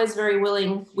 I'm always very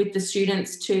willing with the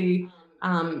students to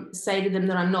say to them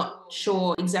that I'm not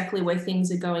sure exactly where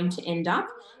things are going to end up.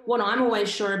 What I'm always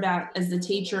sure about as the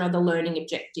teacher are the learning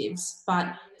objectives,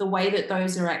 but the way that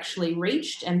those are actually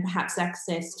reached and perhaps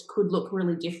accessed could look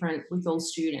really different with all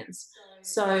students.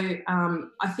 So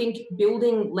I think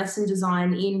building lesson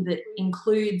design in that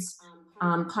includes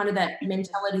kind of that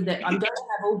mentality that I'm going to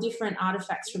have all different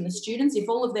artifacts from the students. If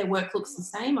all of their work looks the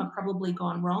same, I've probably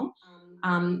gone wrong.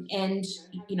 And,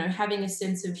 you know, having a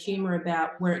sense of humour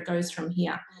about where it goes from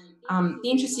here. The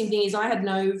interesting thing is I had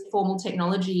no formal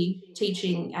technology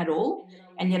teaching at all,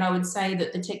 and yet I would say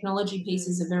that the technology piece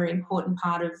is a very important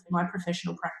part of my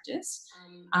professional practice.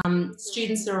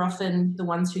 Students are often the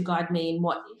ones who guide me in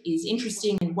what is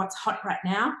interesting and what's hot right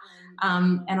now,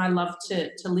 and I love to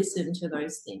listen to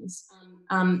those things.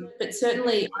 But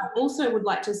certainly I also would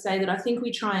like to say that I think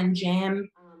we try and jam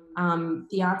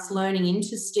the arts learning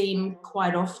into STEAM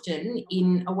quite often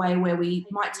in a way where we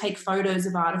might take photos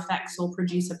of artifacts or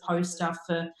produce a poster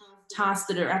for tasks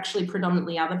that are actually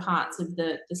predominantly other parts of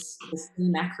the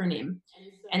STEAM acronym.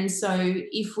 And so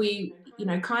if we, you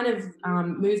know, kind of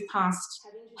move past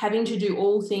having to do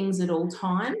all things at all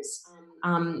times,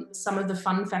 some of the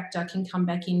fun factor can come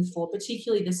back in for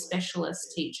particularly the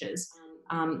specialist teachers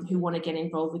who want to get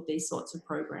involved with these sorts of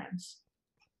programs.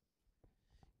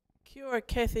 Kia ora,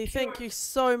 Kathy. Thank you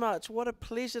so much. What a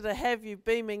pleasure to have you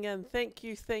beaming in. Thank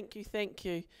you, thank you, thank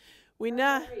you. We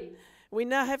now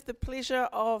have the pleasure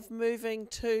of moving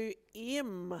to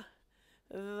M,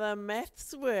 the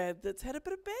maths word that's had a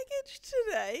bit of baggage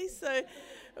today. So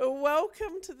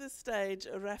welcome to the stage,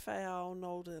 Raphael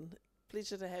Nolden.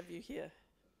 Pleasure to have you here.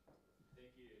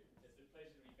 Thank you. It's a pleasure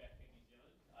to be back in New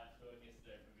Zealand. I toured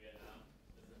yesterday from Vietnam.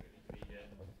 It's a really to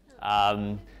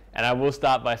be here. And I will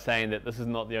start by saying that this is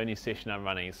not the only session I'm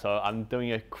running. So I'm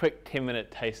doing a quick 10-minute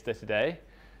taster today,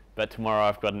 but tomorrow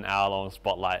I've got an hour-long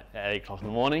spotlight at 8 o'clock in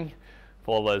the morning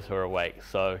for all those who are awake.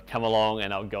 So come along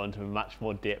and I'll go into much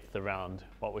more depth around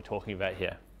what we're talking about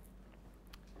here.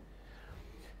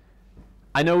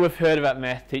 I know we've heard about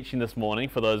math teaching this morning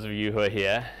for those of you who are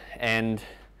here, and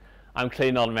I'm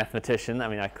clearly not a mathematician. I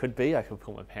mean, I could be. I could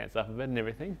pull my pants up a bit and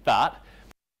everything, but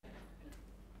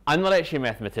I'm not actually a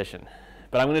mathematician.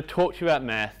 But I'm going to talk to you about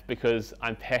math because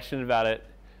I'm passionate about it.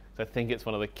 So I think it's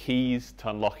one of the keys to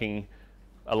unlocking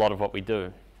a lot of what we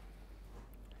do.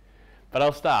 But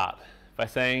I'll start by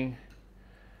saying,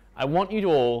 I want you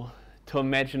all to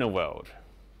imagine a world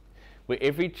where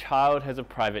every child has a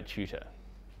private tutor,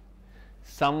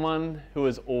 someone who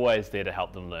is always there to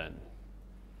help them learn.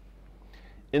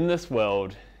 In this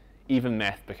world, even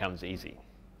math becomes easy.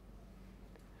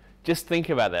 Just think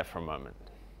about that for a moment.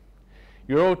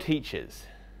 You're all teachers.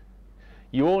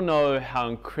 You all know how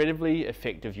incredibly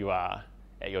effective you are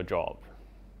at your job.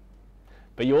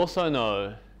 But you also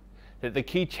know that the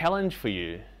key challenge for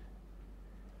you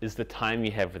is the time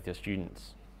you have with your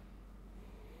students.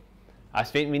 I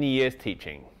spent many years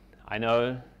teaching. I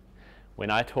know when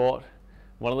I taught,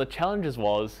 one of the challenges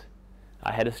was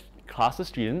I had a class of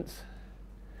students,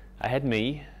 I had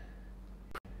me,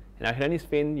 and I could only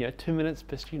spend 2 minutes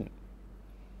per student.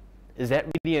 Is that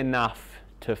really enough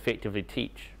to effectively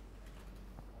teach?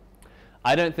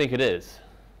 I don't think it is.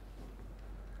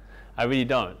 I really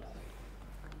don't.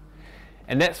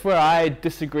 And that's where I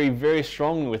disagree very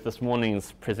strongly with this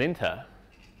morning's presenter,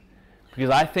 because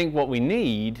I think what we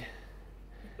need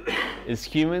is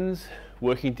humans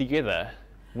working together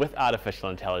with artificial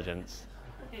intelligence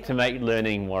to make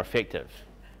learning more effective.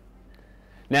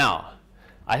 Now,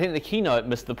 I think the keynote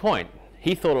missed the point.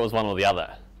 He thought it was one or the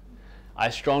other. I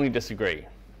strongly disagree.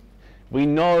 We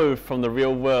know from the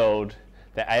real world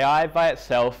that AI by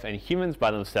itself and humans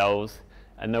by themselves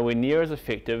are nowhere near as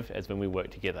effective as when we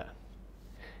work together.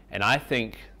 And I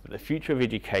think that the future of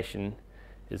education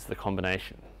is the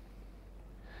combination.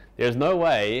 There's no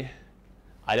way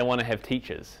I don't want to have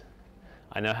teachers.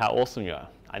 I know how awesome you are.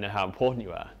 I know how important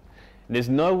you are. And there's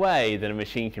no way that a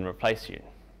machine can replace you.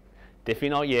 Definitely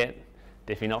not yet,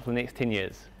 Definitely not for the next 10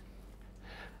 years.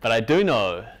 But I do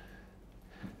know,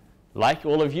 like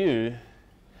all of you,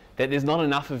 that there's not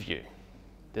enough of you.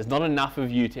 There's not enough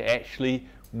of you to actually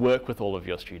work with all of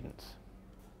your students.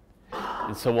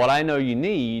 And so what I know you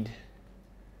need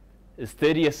is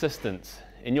 30 assistants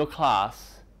in your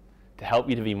class to help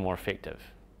you to be more effective.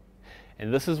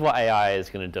 And this is what AI is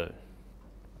going to do.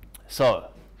 So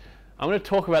I'm going to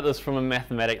talk about this from a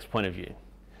mathematics point of view,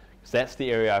 because that's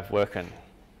the area I've worked in.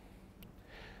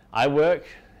 I work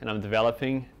and I'm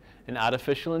developing an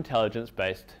artificial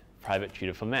intelligence-based private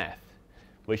tutor for math,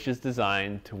 which is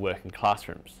designed to work in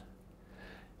classrooms.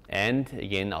 And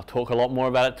again, I'll talk a lot more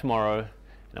about it tomorrow,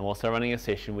 and I'm also running a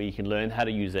session where you can learn how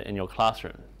to use it in your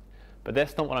classroom. But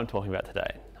that's not what I'm talking about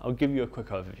today. I'll give you a quick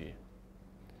overview.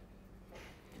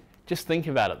 Just think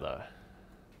about it though.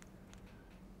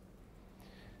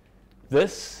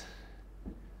 This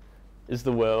is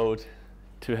the world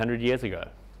 200 years ago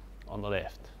on the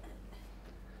left.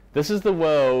 This is the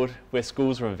world where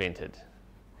schools were invented.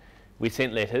 We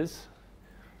sent letters,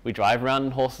 we drive around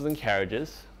in horses and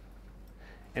carriages,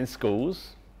 and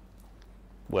schools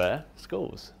were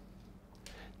schools.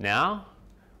 Now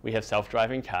we have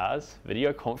self-driving cars,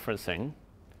 video conferencing.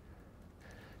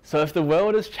 So if the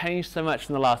world has changed so much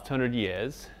in the last 200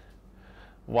 years,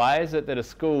 why is it that a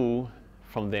school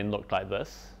from then looked like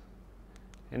this,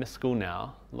 and a school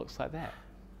now looks like that?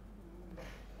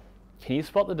 Can you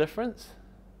spot the difference?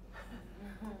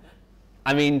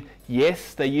 I mean,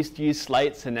 yes, they used to use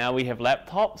slates and now we have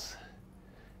laptops,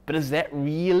 but is that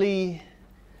really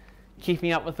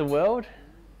keeping up with the world?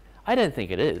 I don't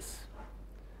think it is.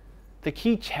 The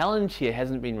key challenge here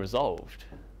hasn't been resolved.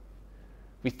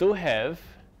 We still have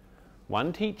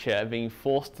one teacher being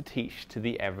forced to teach to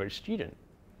the average student.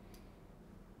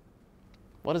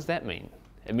 What does that mean?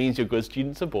 It means your good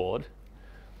students are bored,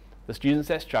 the students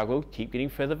that struggle keep getting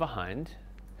further behind,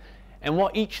 and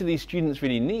what each of these students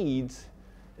really needs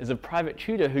is a private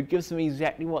tutor who gives them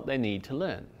exactly what they need to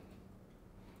learn.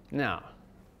 Now,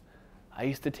 I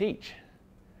used to teach.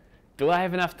 Do I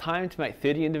have enough time to make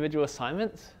 30 individual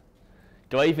assignments?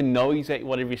 Do I even know exactly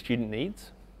what every student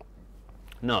needs?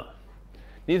 No,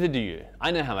 neither do you. I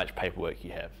know how much paperwork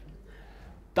you have.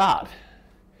 But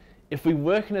if we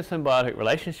work in a symbiotic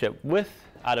relationship with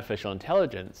artificial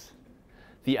intelligence,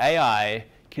 the AI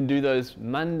can do those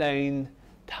mundane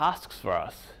tasks for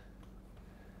us.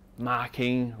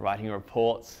 Marking, writing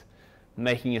reports,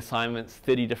 making assignments,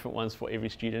 30 different ones for every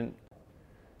student.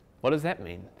 What does that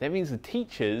mean? That means the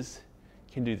teachers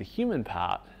can do the human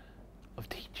part of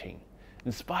teaching,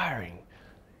 inspiring,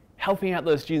 helping out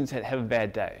those students that have a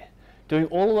bad day, doing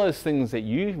all of those things that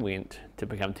you went to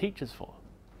become teachers for.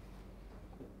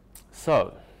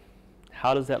 So,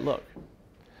 how does that look?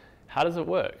 How does it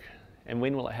work? And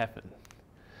when will it happen?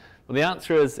 Well, the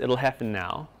answer is it'll happen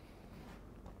now.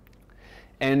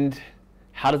 And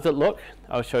how does it look?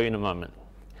 I'll show you in a moment.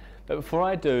 But before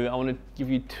I do, I want to give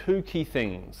you two key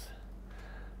things,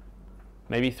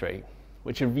 maybe three,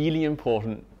 which are really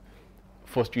important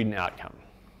for student outcome.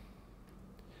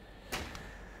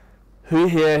 Who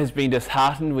here has been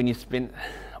disheartened when you spent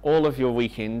all of your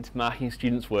weekend marking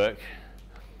students' work,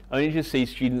 only to see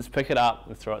students pick it up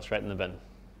and throw it straight in the bin?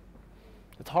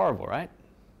 It's horrible, right?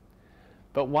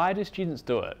 But why do students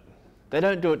do it? They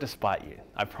don't do it to spite you,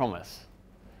 I promise.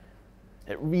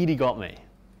 It really got me.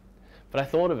 But I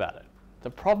thought about it. The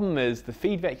problem is the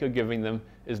feedback you're giving them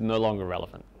is no longer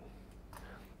relevant.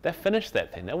 They've finished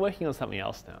that thing. They're working on something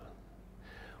else now.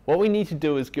 What we need to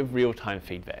do is give real-time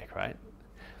feedback, right?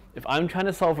 If I'm trying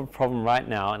to solve a problem right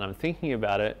now and I'm thinking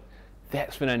about it,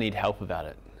 that's when I need help about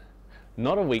it.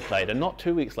 Not a week later, not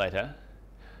 2 weeks later.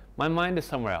 My mind is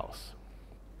somewhere else.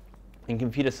 In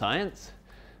computer science,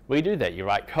 we do that. You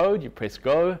write code, you press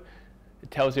go,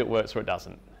 it tells you it works or it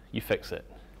doesn't. You fix it.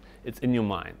 It's in your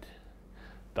mind.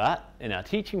 But in our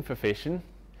teaching profession,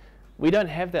 we don't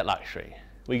have that luxury.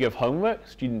 We give homework,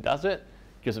 student does it,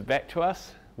 gives it back to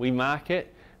us, we mark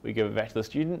it, we give it back to the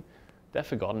student. They've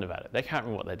forgotten about it. They can't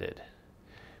remember what they did.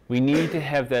 We need to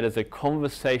have that as a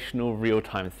conversational,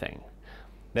 real-time thing.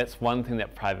 That's one thing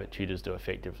that private tutors do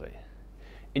effectively.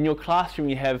 In your classroom,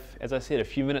 you have, as I said, a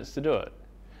few minutes to do it.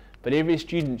 But every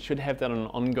student should have that on an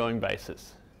ongoing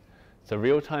basis. So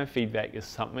real-time feedback is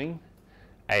something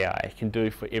AI can do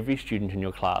for every student in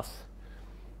your class,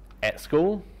 at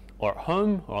school, or at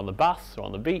home, or on the bus, or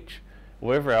on the beach, or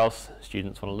wherever else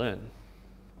students want to learn.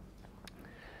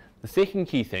 The second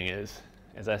key thing is,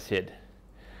 as I said,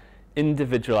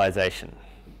 individualization,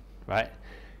 right?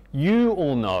 You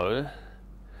all know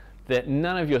that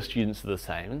none of your students are the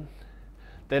same.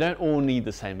 They don't all need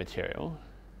the same material.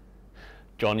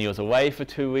 Johnny was away for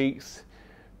 2 weeks.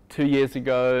 2 years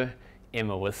ago,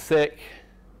 Emma was sick.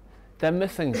 They're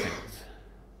missing things.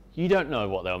 You don't know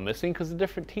what they were missing because a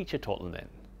different teacher taught them then.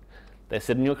 They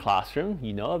sit in your classroom,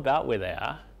 you know about where they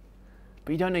are,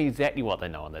 but you don't know exactly what they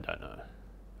know and they don't know,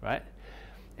 right?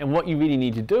 And what you really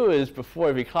need to do is, before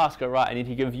every class, go, right, I need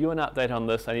to give you an update on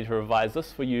this, I need to revise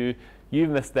this for you, you've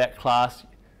missed that class,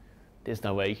 there's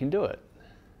no way you can do it.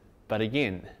 But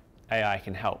again, AI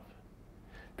can help.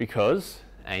 Because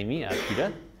Amy, our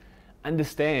tutor,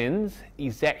 understands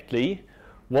exactly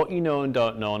what you know and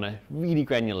don't know on a really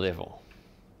granular level.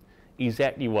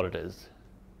 Exactly what it is.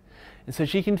 And so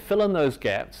she can fill in those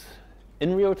gaps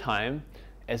in real time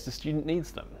as the student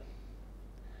needs them.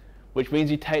 Which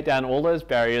means you take down all those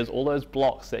barriers, all those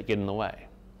blocks that get in the way.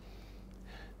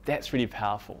 That's really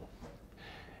powerful.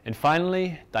 And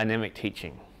finally, dynamic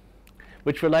teaching,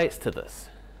 which relates to this.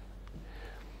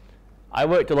 I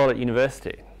worked a lot at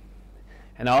university,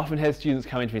 and I often had students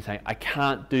coming to me saying, I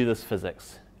can't do this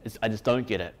physics. I just don't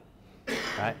get it,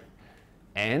 right?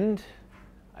 And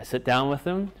I sit down with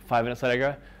them, 5 minutes later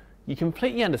I go, you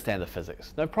completely understand the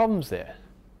physics, no problems there.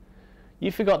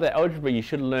 You forgot that algebra you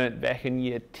should have learnt back in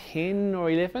year 10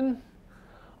 or 11?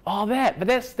 Oh, but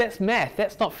that's math,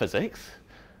 that's not physics.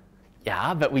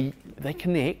 Yeah, but they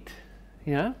connect,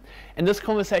 you know? And this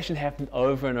conversation happened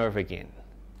over and over again.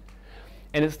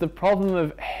 And it's the problem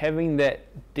of having that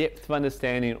depth of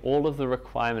understanding all of the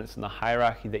requirements and the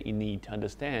hierarchy that you need to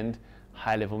understand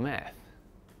high-level math.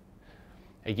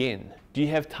 Again, do you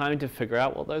have time to figure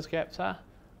out what those gaps are?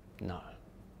 No.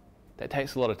 That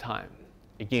takes a lot of time.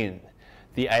 Again,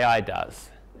 the AI does.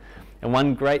 And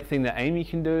one great thing that Amy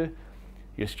can do,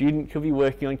 your student could be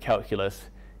working on calculus.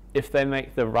 If they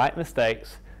make the right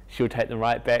mistakes, she'll take them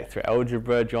right back through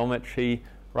algebra, geometry,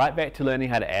 right back to learning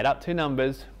how to add up two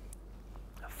numbers,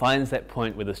 finds that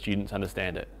point where the students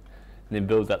understand it, and then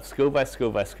builds up skill by skill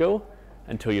by skill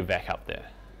until you're back up there.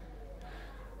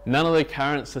 None of the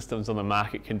current systems on the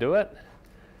market can do it,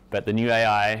 but the new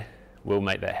AI will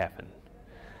make that happen.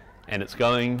 And it's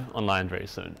going online very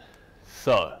soon.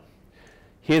 So,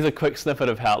 here's a quick snippet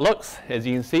of how it looks. As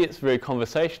you can see, it's very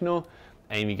conversational.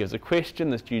 Amy gives a question,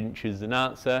 the student chooses an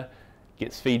answer,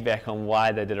 gets feedback on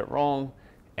why they did it wrong,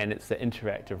 and it's the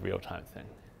interactive real-time thing.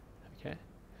 Okay?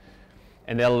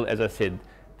 And that'll, as I said,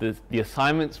 the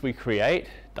assignments we create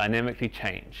dynamically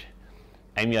change.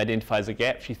 Amy identifies a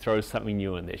gap, she throws something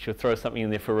new in there. She'll throw something in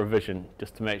there for revision,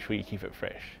 just to make sure you keep it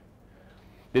fresh.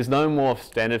 There's no more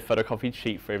standard photocopied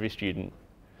sheet for every student.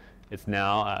 It's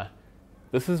now,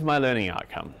 this is my learning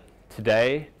outcome.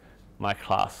 Today, my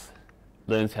class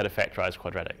learns how to factorize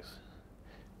quadratics.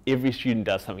 Every student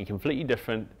does something completely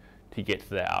different to get to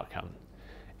that outcome.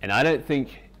 And I don't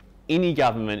think any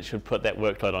government should put that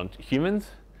workload on humans,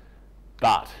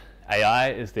 but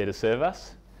AI is there to serve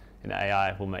us, and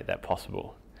AI will make that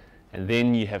possible. And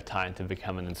then you have time to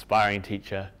become an inspiring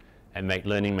teacher and make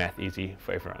learning math easy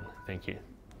for everyone. Thank you.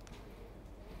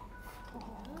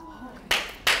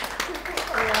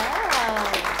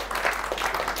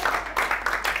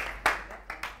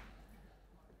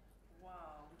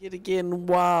 Yet again,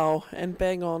 wow, and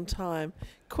bang on time.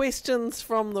 Questions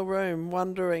from the room,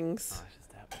 wonderings.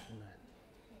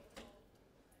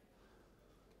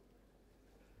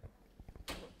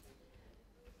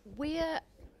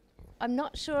 I'm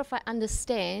not sure if I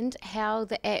understand how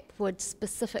the app would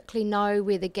specifically know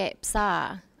where the gaps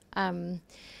are.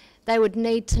 They would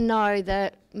need to know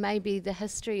that maybe the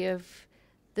history of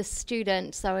the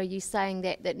student. So are you saying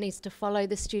that that needs to follow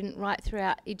the student right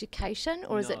throughout education,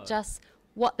 or is it just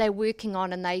what they're working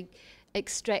on and they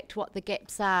extract what the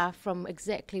gaps are from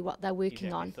exactly what they're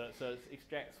working on? So it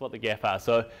extracts what the gap are.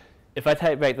 So if I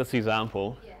take back this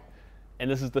example,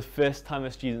 and this is the first time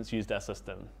a student's used our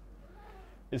system,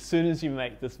 as soon as you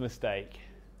make this mistake,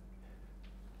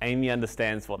 Amy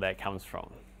understands what that comes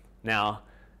from. Now,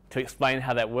 to explain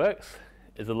how that works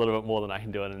is a little bit more than I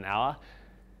can do in an hour.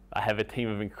 I have a team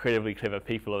of incredibly clever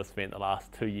people who have spent the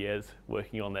last 2 years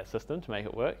working on that system to make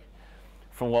it work.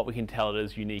 From what we can tell, it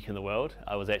is unique in the world.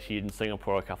 I was actually in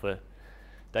Singapore a couple of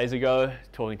days ago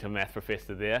talking to a math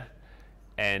professor there,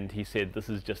 and he said this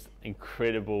is just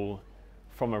incredible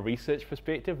from a research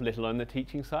perspective, let alone the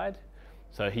teaching side.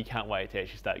 So he can't wait to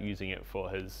actually start using it for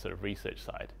his sort of research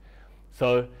side.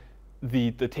 So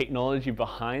the technology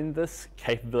behind this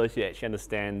capability to actually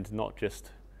understand not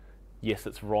just, yes,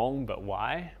 it's wrong, but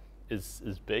why is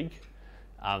big.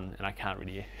 And I can't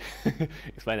really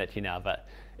explain that to you now, but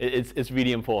it's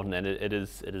really important, and it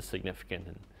is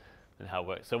significant in how it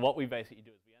works. So what we basically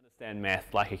do is we understand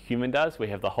math like a human does. We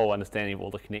have the whole understanding of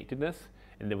all the connectedness,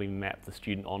 and then we map the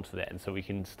student onto that, and so we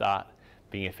can start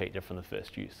being effective from the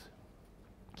first use.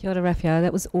 Kia ora, Raphael.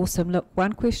 That was awesome. Look,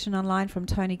 one question online from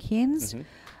Tony Kens.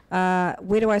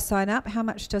 Where do I sign up? How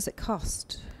much does it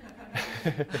cost?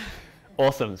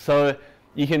 Awesome. So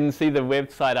you can see the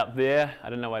website up there. I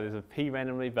don't know why there's a P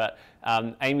randomly, but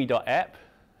amy.app.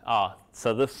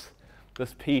 So this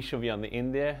P should be on the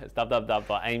end there. It's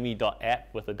www.amy.app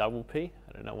with a double P.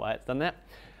 I don't know why it's done that.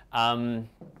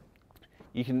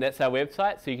 That's our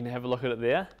website, so you can have a look at it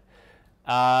there.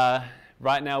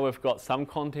 Right now we've got some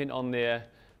content on there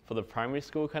for the primary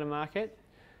school kind of market,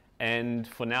 and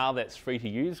for now that's free to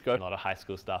use. Go a lot of high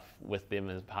school stuff with them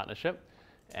as a partnership,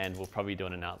 and we'll probably do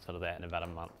an announcement of that in about a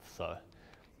month. So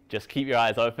just keep your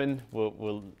eyes open.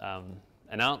 We'll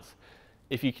announce.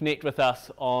 If you connect with us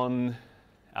on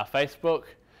our Facebook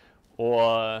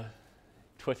or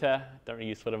Twitter, don't really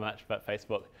use Twitter much, but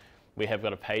Facebook, we have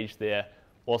got a page there,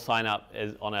 or sign up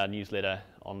on our newsletter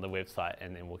on the website,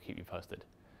 and then we'll keep you posted.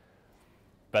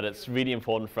 But it's really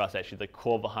important for us, actually, the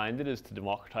core behind it is to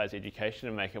democratize education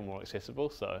and make it more accessible.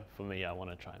 So for me, I want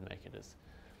to try and make it as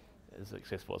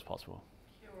accessible as possible.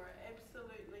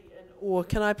 Or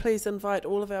can I please invite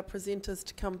all of our presenters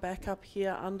to come back up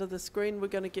here under the screen? We're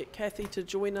going to get Kathy to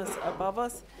join us above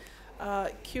us.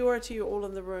 Kia ora to you all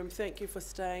in the room. Thank you for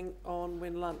staying on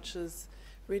when lunch is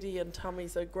ready and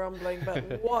tummies are grumbling.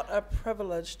 But what a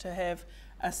privilege to have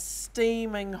a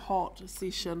steaming hot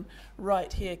session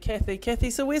right here.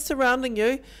 Kathy, so we're surrounding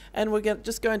you, and we're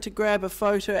just going to grab a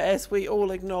photo as we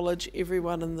all acknowledge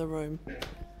everyone in the room.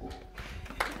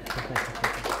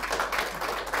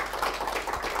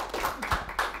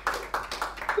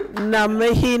 Ngā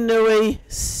mihi nui,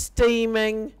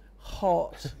 steaming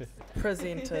hot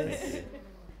presenters.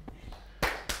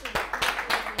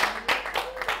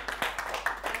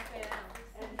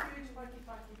 And huge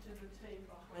whakapaki to the team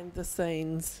behind the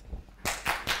scenes.